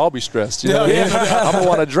Creighton game, I'll be stressed. You know what I mean? I'm going to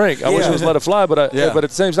want to drink. I wish it was Let It Fly, but at the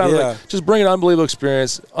same time, like, just bring an unbelievable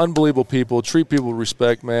experience, unbelievable people, treat people with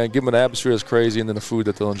respect, man. Give them an atmosphere that's crazy, and then the food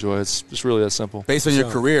that they'll enjoy. It's just really that simple. Based on your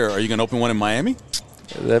career, are you going to open one in Miami?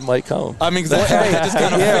 That might come. I mean, just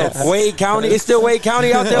kind of Wade County. It's still Wade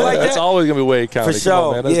County out there like that? It's always going to be Wade County. For sure. Come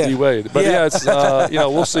on, man. That's D-Wade. But, it's,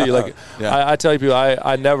 we'll see. Like, I tell you, people,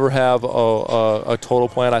 I never have a total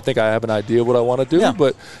plan. I think I have an idea of what I want to do,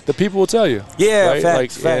 but the people will tell you. Yeah,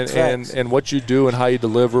 right? facts. And what you do and how you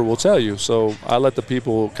deliver will tell you. So I let the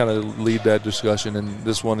people kind of lead that discussion, and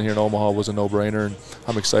this one here in Omaha was a no-brainer, and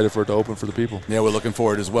I'm excited for it to open for the people. Yeah, we're looking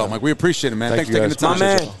forward as well. Mike, we appreciate it, man. Thanks for taking the time.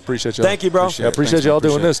 My man. Appreciate y'all. Thank you, bro. I appreciate y'all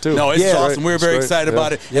doing this, too. No, it's awesome. We're very excited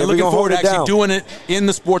about it. And looking forward to actually doing it in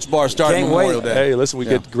the sports bar starting Memorial Day. Hey, listen, we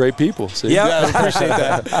get great people. See? Yeah, I appreciate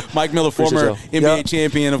that. Mike Miller, former NBA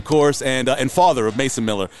champion, of course, and father of Mason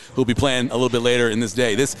Miller, who'll be playing a little bit later in this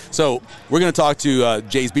day. So we're going to talk to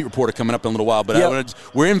Jay's beat reporter coming up in a little while, but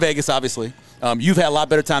we're in Vegas, obviously. You've had a lot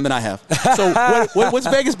better time than I have. So what's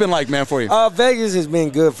Vegas been like, man, for you? Vegas has been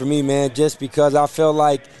good for me, man, just because I feel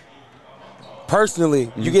like personally,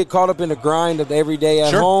 you get caught up in the grind of the everyday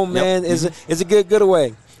at home, man. It's a good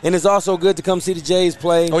getaway. And it's also good to come see the Jays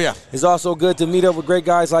play. Oh, yeah. It's also good to meet up with great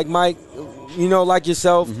guys like Mike, like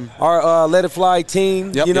yourself, our Let It Fly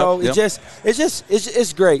team.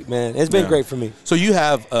 It's great, man. It's been great for me. So we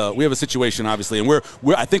have a situation, obviously, and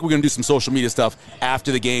I think we're going to do some social media stuff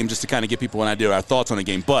after the game just to kind of give people an idea of our thoughts on the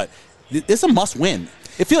game. But it's a must-win.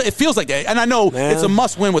 It feels like that. And I know it's a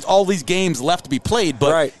must-win with all these games left to be played,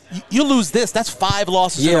 but you lose this. That's 5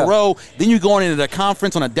 losses in a row. Then you're going into the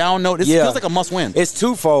conference on a down note. It feels like a must-win. It's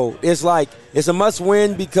twofold. It's like it's a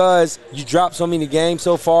must-win because you dropped so many games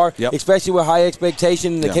so far, especially with high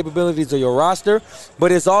expectation and the capabilities of your roster.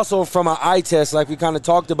 But it's also from an eye test, like we kind of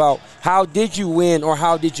talked about. How did you win or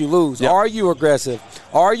how did you lose? Are you aggressive?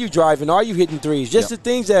 Are you driving? Are you hitting threes? Just the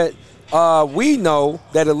things that we know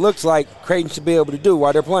that it looks like Creighton should be able to do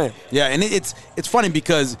while they're playing. Yeah, and it's funny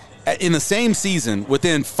because in the same season,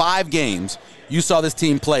 within 5 games, you saw this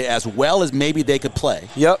team play as well as maybe they could play.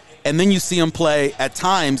 Yep. And then you see them play at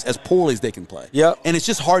times as poorly as they can play. Yep. And it's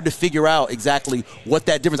just hard to figure out exactly what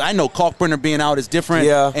that difference. I know Kalkbrenner being out is different.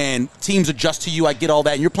 Yeah. And teams adjust to you. I get all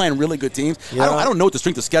that. And you're playing really good teams. Yeah. I don't know what the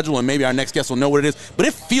strength of schedule, and maybe our next guest will know what it is. But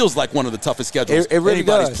it feels like one of the toughest schedules it really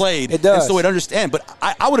anybody's does. played. It does. And so I'd understand. But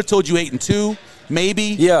I would have told you 8-2, maybe.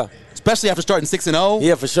 Yeah. Especially after starting 6-0.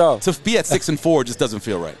 Yeah, for sure. To be at 6-4 just doesn't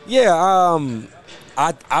feel right. Yeah.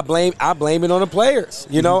 I blame it on the players.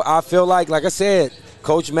 You know, I feel like I said,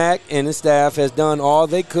 Coach Mack and his staff has done all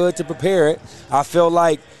they could to prepare it. I feel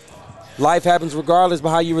like life happens regardless of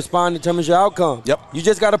how you respond determines your outcome. Yep. You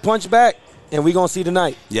just got to punch back, and we're going to see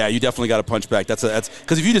tonight. Yeah, you definitely got to punch back. That's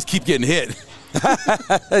because if you just keep getting hit,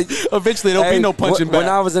 eventually there'll be no punching back. When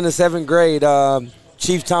I was in the 7th grade,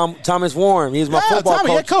 Chief Thomas Warren, he was my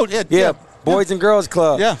football coach. Yeah. Boys and Girls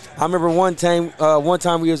Club. Yeah. I remember one time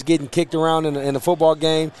we was getting kicked around in a football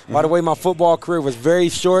game. By the way, my football career was very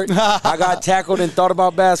short. I got tackled and thought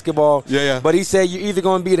about basketball. Yeah. But he said you're either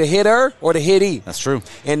going to be the hitter or the hittee. That's true.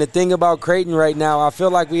 And the thing about Creighton right now, I feel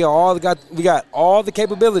like we got all the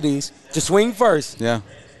capabilities to swing first. Yeah.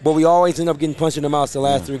 But we always end up getting punched in the mouth the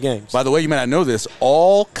last 3 games. By the way, you may not know this,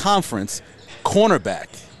 all conference cornerback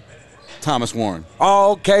Thomas Warren.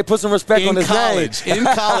 Oh, okay. Put some respect on his name. In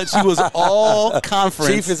college, he was all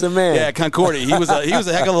conference. Chief is a man. Yeah, Concordia. He was a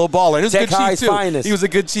heck of a little baller. And he was a good chief, too. Finest. He was a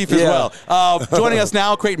good chief as well. Joining us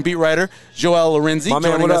now, Creighton beat writer Joel Lorenzi,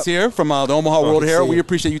 joining us here from the Omaha World Herald. We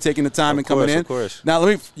appreciate you taking the time and coming in. Of course. Now,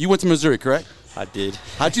 you went to Missouri, correct? I did.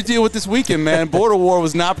 How'd you deal with this weekend, man? Border War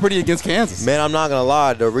was not pretty against Kansas. Man, I'm not going to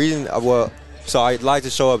lie. The reason, so I like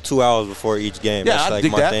to show up 2 hours before each game. Yeah, That's I like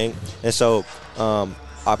dig my that. thing. And so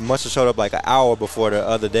I must have showed up like an hour before the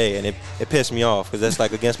other day, and it pissed me off because that's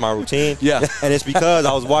like against my routine. Yeah. And it's because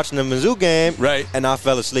I was watching the Mizzou game, right, and I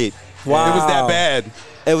fell asleep. Wow. It was that bad.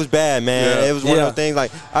 It was bad, man. Yeah. It was one of those things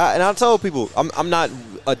like, I told people, I'm not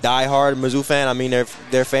a diehard Mizzou fan. I mean,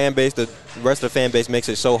 their fan base, the rest of the fan base makes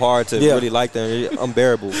it so hard to really like them. It's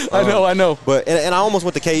unbearable. I know. But and I almost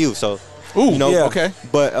went to KU, so. Ooh, you know, okay.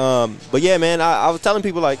 But yeah, man, I was telling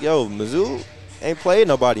people like, yo, Mizzou ain't played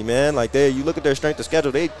nobody, man. Like, you look at their strength of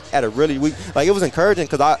schedule, they had a really weak. Like, it was encouraging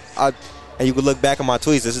because I and you could look back on my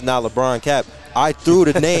tweets. This is not LeBron cap. I threw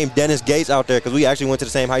the name Dennis Gates out there because we actually went to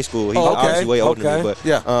the same high school. He's obviously way older than me,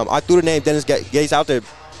 but I threw the name Dennis Gates out there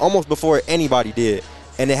almost before anybody did,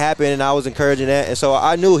 and it happened. And I was encouraging that, and so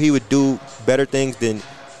I knew he would do better things than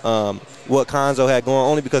what Konzo had going.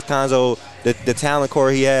 Only because Konzo, the talent core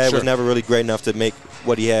he had was never really great enough to make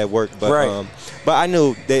what he had work. But but I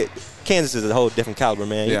knew that Kansas is a whole different caliber,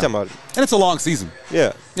 man. You talking about it? And it's a long season.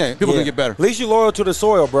 Yeah. Yeah, people can get better. At least you're loyal to the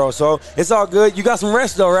soil, bro. So it's all good. You got some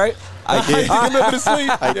rest, though, right? I did. You didn't able to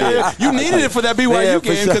sleep. I did. You needed it for that BYU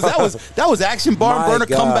game because that was action, barn burner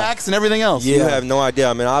comebacks and everything else. You have no idea.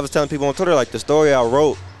 I mean, I was telling people on Twitter, like, the story I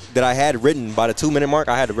wrote that I had written by the 2-minute mark,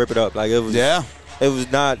 I had to rip it up. Like, it was. Yeah. It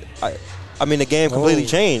was not. I mean, the game completely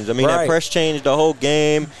changed. I mean, that press changed the whole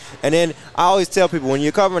game. And then I always tell people, when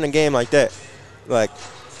you're covering a game like that, like,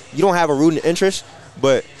 you don't have a rooting interest,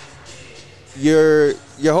 but you're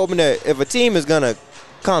hoping that if a team is gonna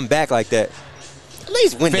come back like that, at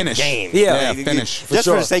least win the game. Yeah, finish. Just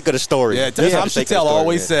for the sake of the story. Yeah, Tom Chattel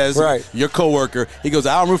always says, your coworker, he goes,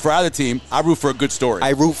 I don't root for either team. I root for a good story. I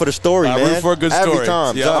root for the story, man. I root for a good story. Every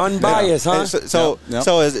time. Yeah. Unbiased, huh? So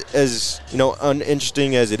as you know,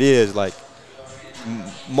 uninteresting as it is, like,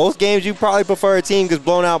 most games you probably prefer a team gets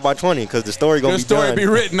blown out by 20 because the story going to be done. The story be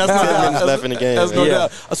written. That's no doubt. Minutes left in the game. That's no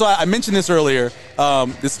doubt. So I mentioned this earlier,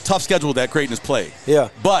 this tough schedule that Creighton has played. Yeah.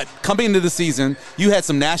 But coming into the season, you had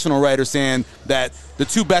some national writers saying that the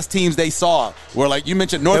 2 best teams they saw were, like you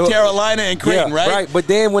mentioned, North Carolina and Creighton, right? Right. But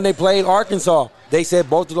then when they played Arkansas, they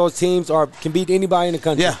said both of those teams can beat anybody in the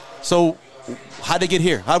country. Yeah. So how'd they get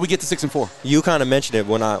here? How'd we get to 6-4? You kind of mentioned it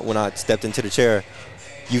when I stepped into the chair.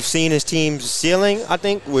 You've seen his team's ceiling, I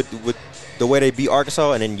think, with the way they beat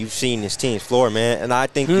Arkansas, and then you've seen his team's floor, man. And I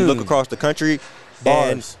think you look across the country,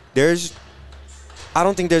 and I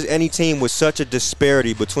don't think there's any team with such a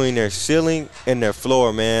disparity between their ceiling and their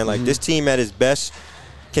floor, man. Like, this team at its best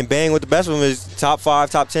can bang with the best of them, is top 5,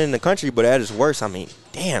 top 10 in the country, but at its worst, I mean,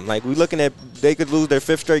 damn, like, we're looking at they could lose their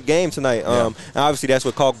 5th straight game tonight. And obviously that's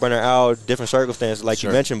with Kalkbrenner out, different circumstances, like you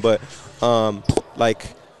mentioned, but like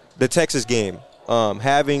the Texas game.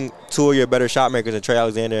 Having 2 of your better shot makers in Trey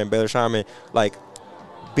Alexander and Baylor Sharman, like,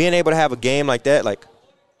 being able to have a game like that, like,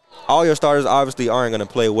 all your starters obviously aren't going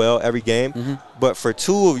to play well every game, but for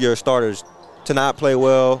 2 of your starters to not play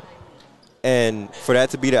well and for that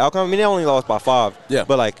to be the outcome, I mean, they only lost by 5,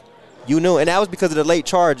 but, like, you knew, and that was because of the late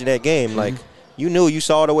charge in that game. Like, you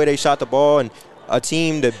saw the way they shot the ball, and a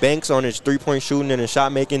team that banks on its three-point shooting and its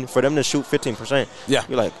shot making, for them to shoot 15%. Yeah.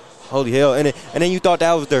 You're like, holy hell. And then you thought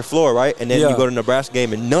that was their floor, right? And then you go to the Nebraska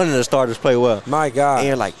game and none of the starters play well. My God. And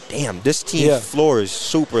you're like, damn, this team's floor is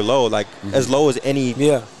super low, like as low as any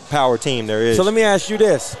power team there is. So let me ask you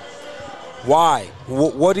this. Why?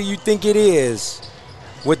 What do you think it is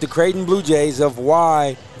with the Creighton Blue Jays of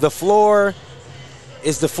why the floor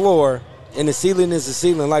is the floor and the ceiling is the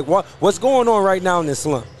ceiling? Like, what's going on right now in this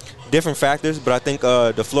slump? Different factors, but I think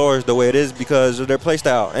the floor is the way it is because of their play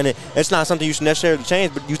style. And it's not something you should necessarily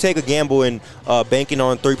change, but you take a gamble in banking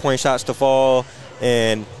on three-point shots to fall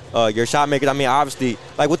and your shot makers. I mean, obviously,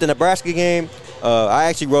 like with the Nebraska game, I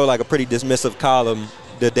actually wrote like a pretty dismissive column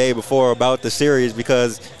the day before about the series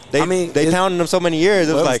because they pounded them so many years.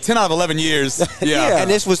 It was like 10 out of 11 years. Yeah. And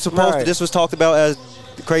this was this was talked about as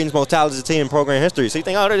Creighton's most talented team in program history. So you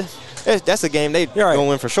think, that's a game they going to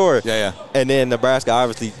win for sure. Yeah. And then Nebraska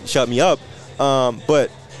obviously shut me up.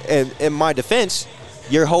 But in my defense,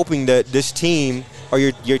 you're hoping that this team, or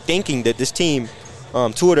you're thinking that this team,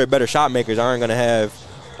 two of their better shot makers aren't going to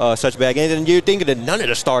have such bad games, and you're thinking that none of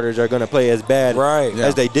the starters are going to play as bad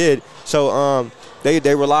as they did. So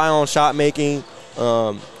they rely on shot making,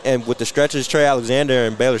 and with the stretches Trey Alexander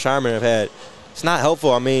and Baylor Scheierman have had, it's not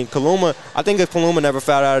helpful. I mean, I think if Kaluma never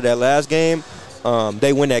fouled out of that last game,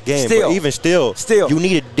 they win that game. But even still, you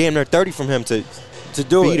needed damn near 30 from him to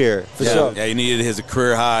be there. For sure. Yeah, he needed his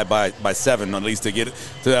career high by 7 at least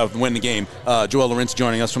to win the game. Joel Lawrence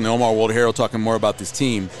joining us from the Omar World Herald talking more about this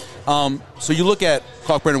team. So you look at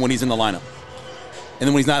Kalkbrenner when he's in the lineup, and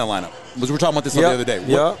then when he's not in the lineup. We were talking about this the other day.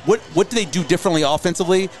 What do they do differently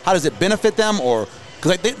offensively? How does it benefit them? Or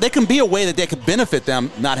because they can be a way that they could benefit them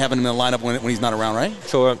not having him in the lineup when he's not around, right?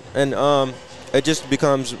 Sure. And it just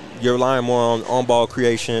becomes you're relying more on ball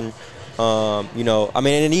creation. I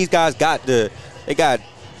mean, and these guys got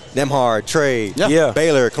Nembhard, Trey,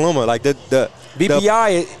 Baylor, Kaluma, like the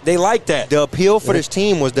BPI, they like that. The appeal for this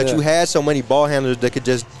team was that you had so many ball handlers that could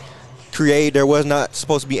just create. There was not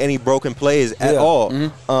supposed to be any broken plays at all.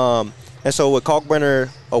 Mm-hmm. And so with Kalkbrenner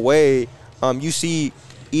away, you see,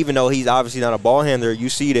 even though he's obviously not a ball handler, you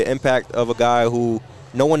see the impact of a guy who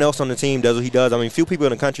no one else on the team does what he does. I mean, few people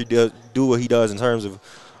in the country do what he does in terms of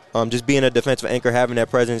just being a defensive anchor, having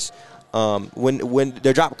that presence. When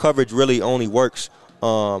their drop coverage really only works,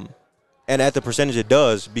 and at the percentage it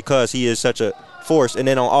does because he is such a force. And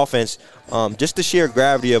then on offense, just the sheer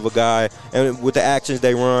gravity of a guy, and with the actions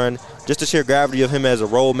they run, just the sheer gravity of him as a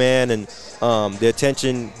role man, and the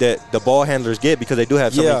attention that the ball handlers get because they do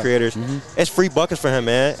have so many creators. Mm-hmm. It's free buckets for him,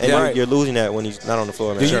 man. And you're losing that when he's not on the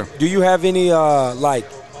floor, man. Do you have any,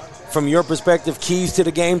 from your perspective, keys to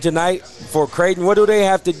the game tonight for Creighton? What do they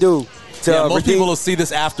have to do? Most people will see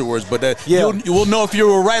this afterwards, but you will know if you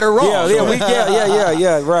were right or wrong.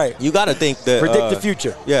 Right. You got to think that predict the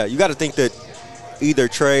future. Yeah, you got to think that either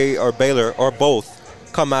Trey or Baylor or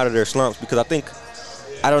both come out of their slumps because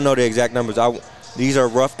I don't know the exact numbers. These are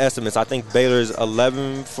rough estimates. I think Baylor's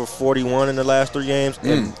 11 for 41 in the last 3 games,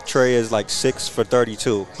 and Trey is like 6 for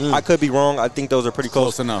 32. I could be wrong. I think those are pretty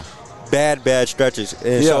close enough. Bad stretches,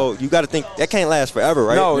 and so you got to think that can't last forever,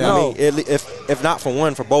 right? No. I mean, if not for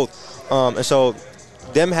one, for both. And so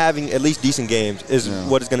them having at least decent games is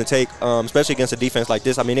what it's going to take, especially against a defense like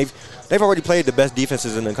this. I mean, they've already played the best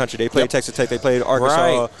defenses in the country. They played Texas Tech. They played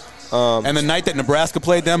Arkansas. Right. And the night that Nebraska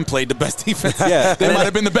played the best defense. Yeah. They might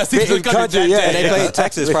have been the best defense in the country. And they played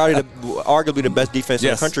Texas, probably arguably the best defense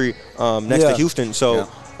in the country next to Houston. So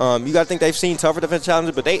you got to think they've seen tougher defense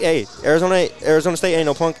challenges. But Arizona State ain't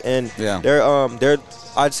no punk. And they're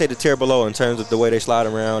I'd say the tier below in terms of the way they slide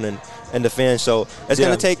around and defend. So it's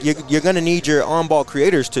going to take you're going to need your on-ball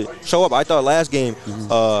creators to show up. I thought last game,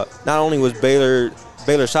 not only was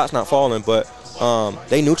Baylor's shots not falling, but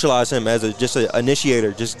they neutralized him as just an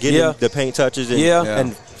initiator, just getting the paint touches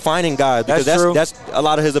and finding guys because that's a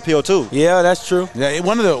lot of his appeal too. Yeah, that's true. Yeah,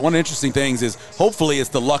 one of the interesting things is hopefully it's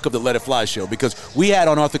the luck of the Let It Fly show because we had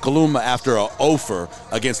on Arthur Kaluma after a offer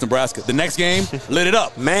against Nebraska. The next game lit it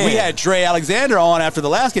up. Man, we had Trey Alexander on after the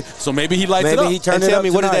last game, so maybe he lights it up. He turned and it tell up me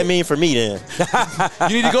tonight. What does that mean for me then?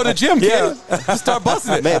 You need to go to the gym, kid. Just start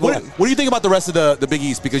busting it. Man, what do you think about the rest of the Big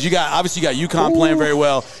East? Because you got UConn playing very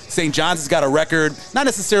well. St. John's has got a record, not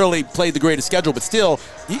necessarily played the greatest schedule, but still,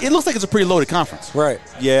 it looks like it's a pretty loaded conference. Right.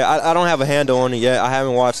 Yeah, I don't have a handle on it yet. I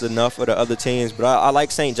haven't watched enough of the other teams, but I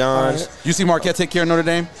like St. John's. Right. You see Marquette take care of Notre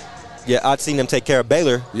Dame? Yeah, I'd seen them take care of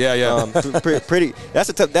Baylor. Yeah. Pretty. That's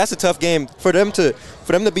a tough game for them to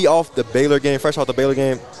be off the Baylor game, fresh off the Baylor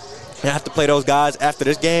game, and have to play those guys after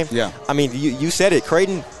this game. Yeah. I mean, you said it.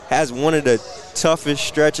 Creighton has one of the toughest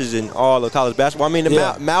stretches in all of college basketball. I mean,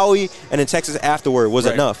 Maui and then Texas afterward was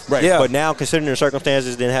enough. Right. Yeah. But now, considering the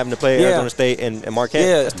circumstances, then having to play Arizona State and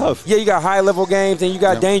Marquette, it's tough. Yeah, you got high-level games and you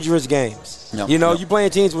got dangerous games. You know, you're playing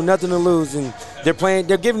teams with nothing to lose, and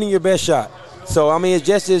they're giving you your best shot. So, I mean, it's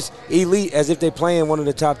just as elite as if they're playing one of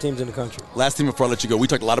the top teams in the country. Last thing before I let you go, we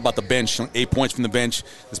talked a lot about the bench, 8 points from the bench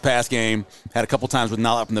this past game. Had a couple times with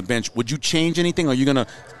Nala from the bench. Would you change anything? Are you going to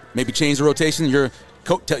maybe change the rotation? You're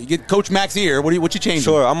Coach Mack's ear. What you changing?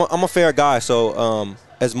 Sure, I'm a fair guy. So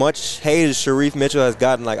as much hate as Sharif Mitchell has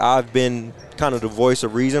gotten, like I've been kind of the voice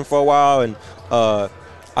of reason for a while, and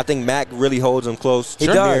I think Mack really holds him close,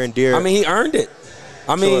 near and dear. I mean, he earned it.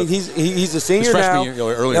 I mean, he's a senior now.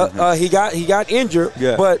 Earlier, he got injured,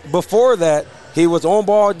 yeah. But before that, he was on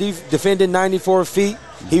ball defending 94 feet.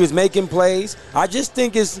 He was making plays. I just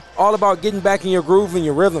think it's all about getting back in your groove and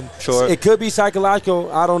your rhythm. Sure. It could be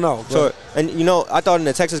psychological. I don't know. Sure. And, you know, I thought in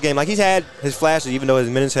the Texas game, like he's had his flashes, even though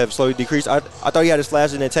his minutes have slowly decreased. I thought he had his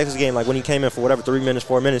flashes in the Texas game, like when he came in for 3 minutes,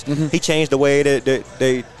 4 minutes. Mm-hmm. He changed the way that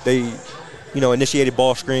they initiated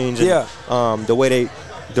ball screens and the way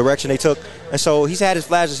direction they took. And so he's had his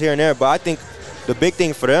flashes here and there. But I think the big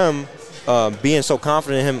thing for them, being so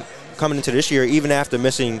confident in him coming into this year, even after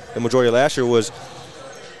missing the majority of last year, was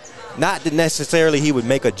not that necessarily he would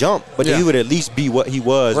make a jump, but that he would at least be what he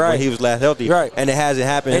was when he was last healthy. Right. And it hasn't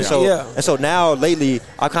happened. And so now lately,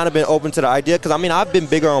 I've kind of been open to the idea, because I mean, I've been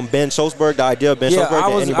bigger on Ben Schultzberg, the idea of Ben Schultzberg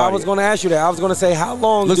than anybody. I was going to ask you that. I was going to say, how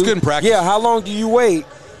long looks good in practice. Yeah, how long do you wait?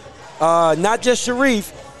 Not just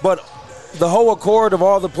Sharif, but the whole accord of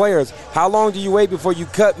all the players. How long do you wait before you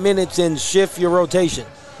cut minutes and shift your rotation?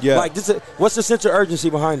 Yeah. Like what's the sense of urgency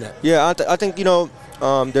behind that? Yeah, I think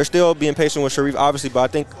they're still being patient with Sharif, obviously, but I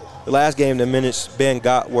think the last game, the minutes Ben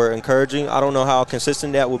got were encouraging. I don't know how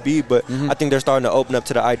consistent that will be, but I think they're starting to open up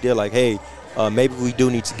to the idea, like, hey, maybe we do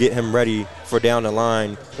need to get him ready for down the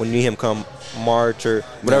line when you need him come March or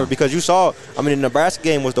whatever. Because you saw, I mean, the Nebraska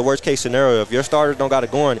game was the worst case scenario. If your starters don't got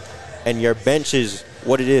it going and your bench is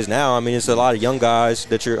what it is now, I mean, it's a lot of young guys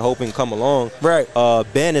that you're hoping come along. Right.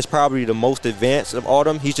 Ben is probably the most advanced of all of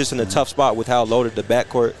them. He's just in a tough spot with how loaded the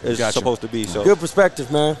backcourt is supposed to be. So good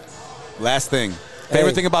perspective, man. Last thing.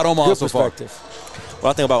 Favorite thing about Omaha so far?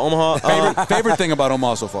 What I think about Omaha? Favorite thing about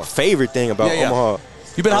Omaha so far? Favorite thing about Omaha?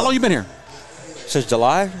 How long you been here? Since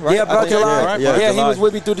July, right? Yeah, bro, July. Right, yeah, he was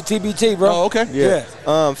with me through the TBT, bro. Oh, okay.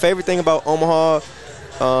 Yeah. Favorite thing about Omaha,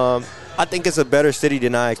 I think it's a better city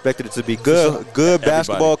than I expected it to be. Good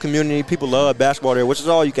basketball community. People love basketball there, which is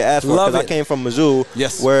all you can ask for, because I came from Mizzou,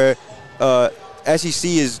 where SEC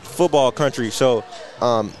is football country. So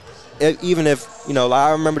even if,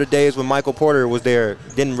 I remember the days when Michael Porter was there,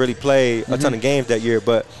 didn't really play a ton of games that year,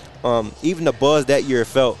 but even the buzz that year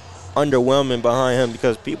felt underwhelming behind him,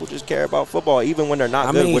 because people just care about football even when they're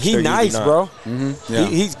not good. I mean, he's nice, bro. Mm-hmm. Yeah.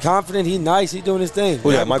 He's confident. He's nice. He's doing his thing.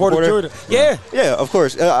 Who, Michael Porter? Yeah, of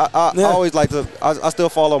course. I always like to. I still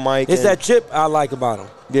follow Mike. It's that chip I like about him.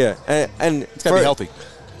 Yeah, and it's gotta be healthy.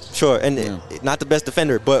 Sure, and not the best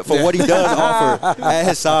defender, but for what he does offer at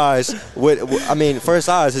his size, for his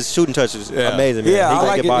size, his shooting touch is amazing. Man. Yeah, I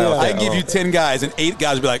like it. I can give you 10 guys, and 8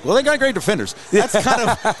 guys will be like, well, they got great defenders. That's kind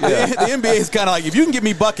of the NBA is kind of like, if you can give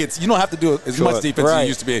me buckets, you don't have to do as much defense as you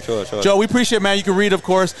used to be. Sure. Joe, we appreciate it, man. You can read, of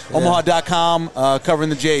course, Omaha.com, covering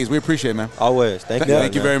the Jays. We appreciate it, man. Always. Thank you.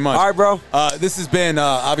 Thank you very much. All right, bro. This has been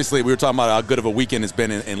obviously, we were talking about how good of a weekend it's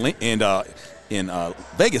been in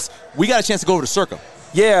Vegas. We got a chance to go over to Circa.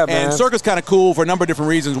 Yeah, man. And Circa's kind of cool for a number of different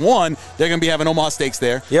reasons. One, they're going to be having Omaha Steaks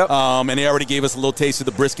there. Yep. And they already gave us a little taste of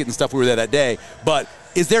the brisket and stuff. We were there that day. But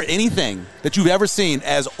is there anything that you've ever seen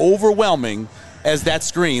as overwhelming as that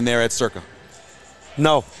screen there at Circa?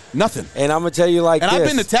 No. Nothing. And I'm going to tell you like and this. I've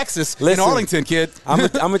been to Texas, in Arlington, kid. I'm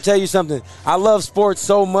going to tell you something. I love sports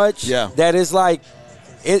so much that it's like,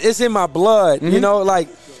 it's in my blood. Mm-hmm. Like,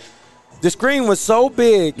 the screen was so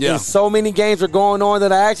big and so many games were going on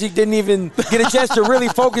that I actually didn't even get a chance to really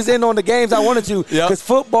focus in on the games I wanted to, because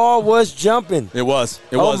football was jumping. It was.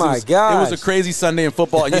 Oh, my God. It was a crazy Sunday in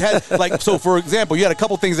football. And you had, so for example, you had a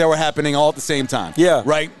couple things that were happening all at the same time. Yeah.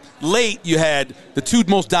 Right? Late, you had the 2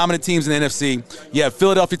 most dominant teams in the NFC. You had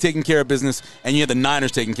Philadelphia taking care of business, and you had the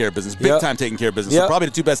Niners taking care of business, big time taking care of business. So probably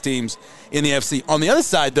the 2 best teams in the NFC. On the other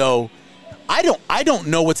side, though, I don't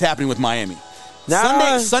know what's happening with Miami.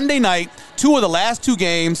 Sunday night, 2 of the last 2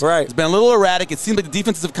 games. Right. It's been a little erratic. It seems like the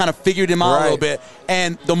defenses have kind of figured him out a little bit.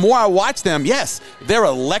 And the more I watch them, yes, they're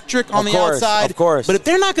electric on the outside. Of course. But if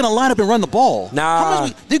they're not going to line up and run the ball,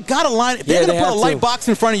 they've got to line. If they're going to put a light box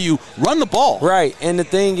in front of you, run the ball. Right. And the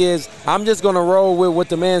thing is, I'm just going to roll with what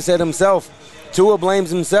the man said himself. Tua blames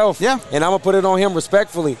himself. Yeah. And I'm going to put it on him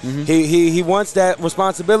respectfully. He wants that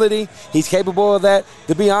responsibility. He's capable of that.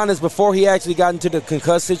 To be honest, before he actually got into the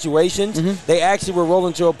concussed situations, they actually were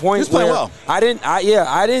rolling to a point where well. I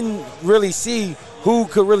didn't really see who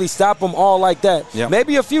could really stop them all like that. Yep.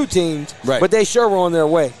 Maybe a few teams, right. but they sure were on their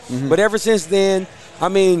way. But ever since then, I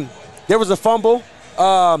mean, there was a fumble.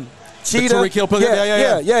 Cheetah. Tyreek Hill put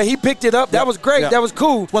it. Yeah, he picked it up. Yep. That was great. Yep. That was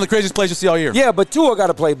cool. One of the craziest plays you see all year. Yeah, but Tua got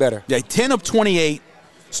to play better. Yeah, 10 of 28.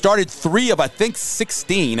 Started 3 of, I think,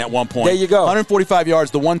 16 at one point. There you go. 145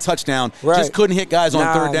 yards, the 1 touchdown. Right. Just couldn't hit guys on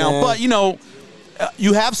third down. Man. But, you know,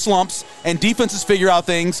 you have slumps, and defenses figure out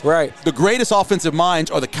things. Right. The greatest offensive minds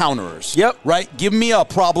are the counterers. Yep. Right? Give me a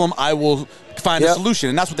problem, I will find a solution.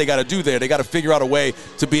 And that's what they got to do there. They got to figure out a way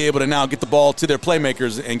to be able to now get the ball to their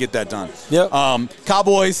playmakers and get that done. Yep.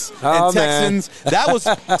 Cowboys and Texans. Man. That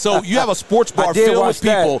was so you have a sports bar filled with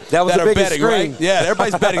people that are betting, screen. right? Yeah,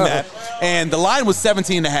 everybody's betting that. And the line was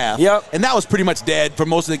 17.5. Yep. And that was pretty much dead for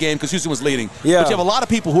most of the game because Houston was leading. Yeah. But you have a lot of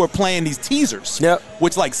people who are playing these teasers. Yep.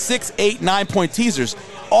 Which like 6, 8, 9 point teasers.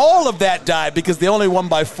 All of that died because they only won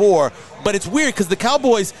by 4. But it's weird because the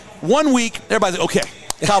Cowboys, 1 week, everybody's like, okay,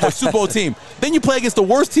 Cowboys Super Bowl team. Then you play against the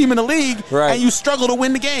worst team in the league, right. and you struggle to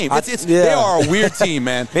win the game. They are a weird team,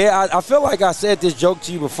 man. Man, I feel like I said this joke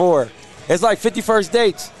to you before. It's like 51st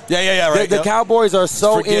dates. Yeah, right. The Cowboys are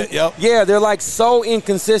so they're like so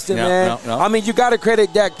inconsistent, man. I mean, you got to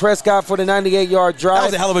credit Dak Prescott for the 98-yard drive. That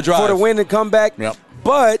was a hell of a drive. For the win and comeback. Yep.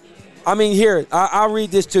 But I mean, here, I'll read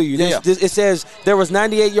this to you. It says there was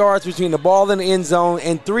 98 yards between the ball and the end zone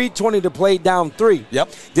and 3:20 to play down 3. Yep.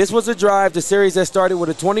 This was a drive, the series that started with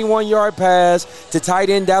a 21-yard pass to tight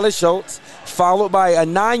end Dallas Schultz, followed by a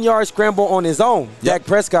 9-yard scramble on his own. Dak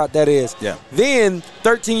Prescott, that is. Yeah. Then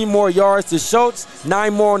 13 more yards to Schultz,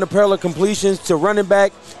 9 more on the parallel completions to running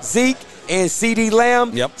back Zeke and CeeDee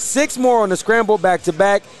Lamb. Yep. 6 more on the scramble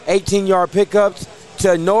back-to-back, 18-yard pickups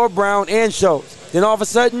to Noah Brown and Schultz. Then all of a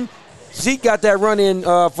sudden, Zeke got that run in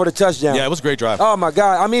for the touchdown. Yeah, it was a great drive. Oh, my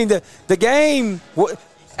God. I mean, the game,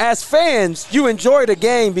 as fans, you enjoy the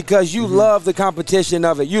game because you love the competition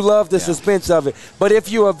of it. You love the suspense of it. But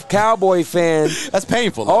if you're a Cowboy fan. That's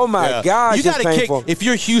painful. Oh, my God. You got to kick. If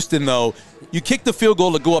you're Houston, though, you kick the field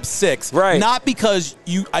goal to go up 6. Right. Not because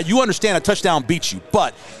you understand a touchdown beats you,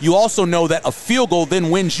 but you also know that a field goal then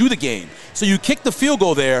wins you the game. So you kick the field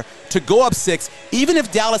goal there to go up 6. Even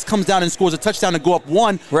if Dallas comes down and scores a touchdown to go up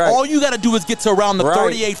 1, all you got to do is get to around the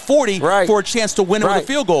 38-40 for a chance to win it with a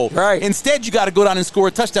field goal. Right. Instead, you got to go down and score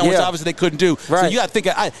a touchdown, which obviously they couldn't do. Right. So you got to think.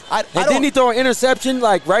 Didn't he throw an interception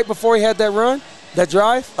like right before he had that run? That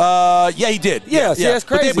drive? Yeah, he did. Yeah. See, that's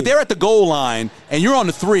crazy. But they're at the goal line, and you're on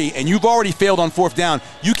the 3, and you've already failed on 4th down.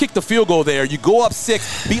 You kick the field goal there. You go up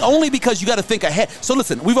 6, only because you got to think ahead. So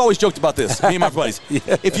listen, we've always joked about this, me and my buddies.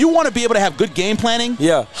 If you want to be able to have good game planning,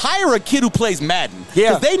 hire a kid who plays Madden.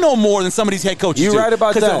 Because they know more than some of these head coaches do. You're right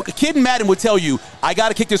about that. Because a kid in Madden would tell you, I got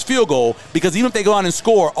to kick this field goal because even if they go on and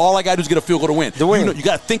score, all I got to do is get a field goal to win. You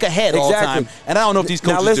got to think ahead all the time. And I don't know if these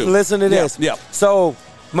coaches do. Now listen to this. Yeah. So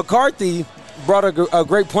McCarthy brought a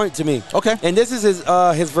great point to me. Okay. And this is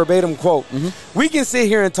his verbatim quote. We can sit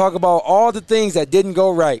here and talk about all the things that didn't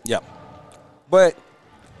go right. Yeah. But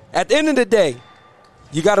at the end of the day,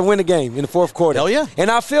 you got to win the game in the 4th quarter. Hell yeah.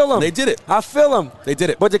 And I feel them. They did it. I feel them. They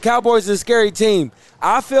did it. But the Cowboys is a scary team.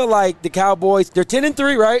 I feel like the Cowboys, they're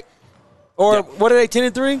 10-3, right? Or what are they,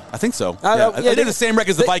 10-3? I think so. They're the same record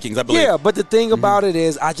as the Vikings, I believe. Yeah, but the thing about it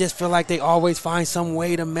is, I just feel like they always find some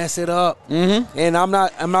way to mess it up. And I'm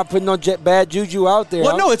not putting no bad juju out there.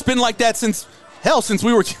 Well, no, it's been like that since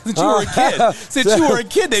you were a kid. Since you were a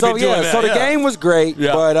kid, they've been doing that. So the game was great,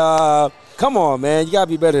 but come on, man, you gotta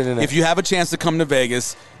be better than that. If you have a chance to come to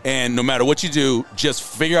Vegas, and no matter what you do, just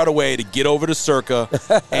figure out a way to get over to Circa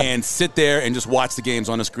and sit there and just watch the games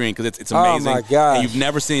on the screen because it's amazing. Oh my gosh. And you've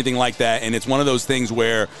never seen anything like that, and it's one of those things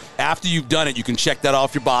where after you've done it, you can check that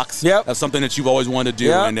off your box. That's something that you've always wanted to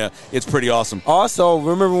do, and it's pretty awesome. Also,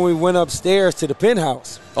 remember when we went upstairs to the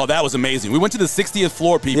penthouse? Oh, that was amazing. We went to the 60th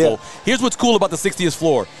floor, people. Here's what's cool about the 60th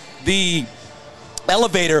floor. The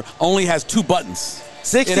elevator only has 2 buttons.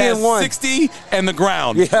 60 it has and 1. 60 and the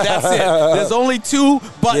ground. That's it. There's only 2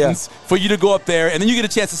 buttons for you to go up there, and then you get a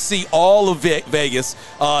chance to see all of Vegas.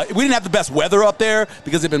 We didn't have the best weather up there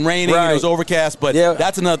because it had been raining and it was overcast, but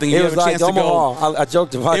that's another thing. It was like Omaha. I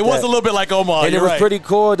joked about it. It was a little bit like Omaha. And it was pretty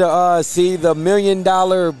cool to see the $1 million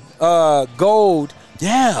gold.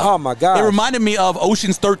 Yeah. Oh, my God. It reminded me of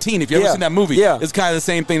Ocean's 13, if you've ever seen that movie. It's kind of the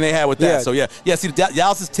same thing they had with that. So, see,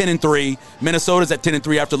 Dallas is 10-3. Minnesota's at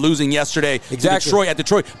 10-3 after losing yesterday to Detroit at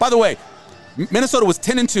Detroit. By the way, Minnesota was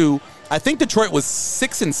 10-2. I think Detroit was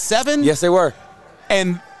 6-7. Yes, they were.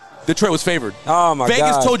 And Detroit was favored. Oh, my God.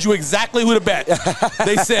 Vegas told you exactly who to bet.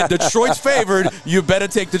 They said Detroit's favored. You better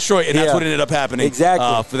take Detroit, and that's what ended up happening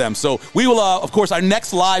for them. So we will, of course, our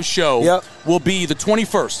next live show will be the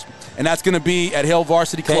 21st. And that's going to be at Hale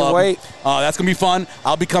Varsity Club. Can't wait. That's going to be fun.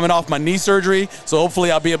 I'll be coming off my knee surgery, so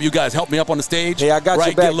hopefully I'll be able, you guys help me up on the stage. Hey, I got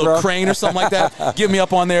you back, get a little bro. crane or something like that. Get me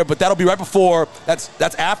up on there. But that'll be right before. That's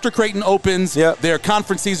after Creighton opens their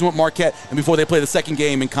conference season with Marquette and before they play the second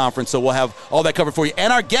game in conference. So we'll have all that covered for you.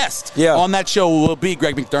 And our guest on that show will be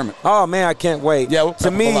Greg McDermott. Oh, man, I can't wait. Yeah, to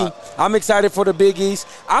me, I'm excited for the Big East.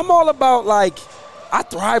 I'm all about, like, I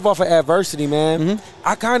thrive off of adversity, man. Mm-hmm.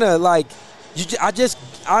 I kind of, like, I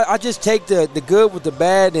just take the good with the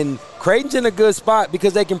bad, and Creighton's in a good spot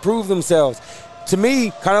because they can prove themselves. To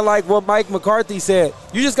me, kind of like what Mike McCarthy said,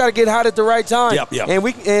 you just got to get hot at the right time. Yep.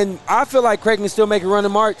 And I feel like Creighton can still make a run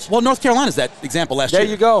in March. Well, North Carolina's that example last year.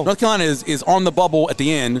 There you go. North Carolina is on the bubble at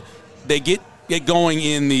the end. They get going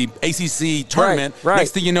in the ACC tournament. Right.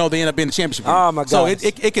 Next thing you know, they end up being the championship game. Oh, my God. So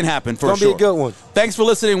it can happen for sure. It's going to be a good one. Thanks for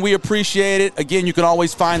listening. We appreciate it. Again, you can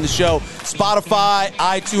always find the show Spotify,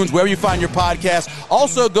 iTunes, wherever you find your podcast.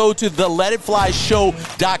 Also, go to the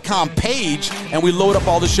LetItFlyShow.com page, and we load up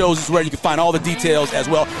all the shows. This is where you can find all the details as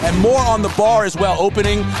well. And more on the bar as well.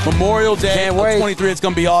 Opening Memorial Day Can't wait. 23. It's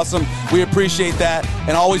going to be awesome. We appreciate that.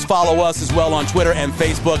 And always follow us as well on Twitter and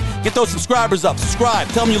Facebook. Get those subscribers up. Subscribe.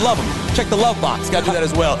 Tell them you love them. Check the love box. Got to do that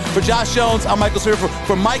as well. For Josh Jones, I'm Michael Swear.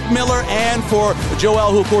 For Mike Miller and for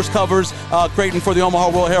Joel, who, of course, covers Creighton for the Omaha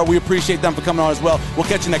World Herald, we appreciate them for coming on as well. We'll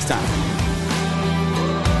catch you next time.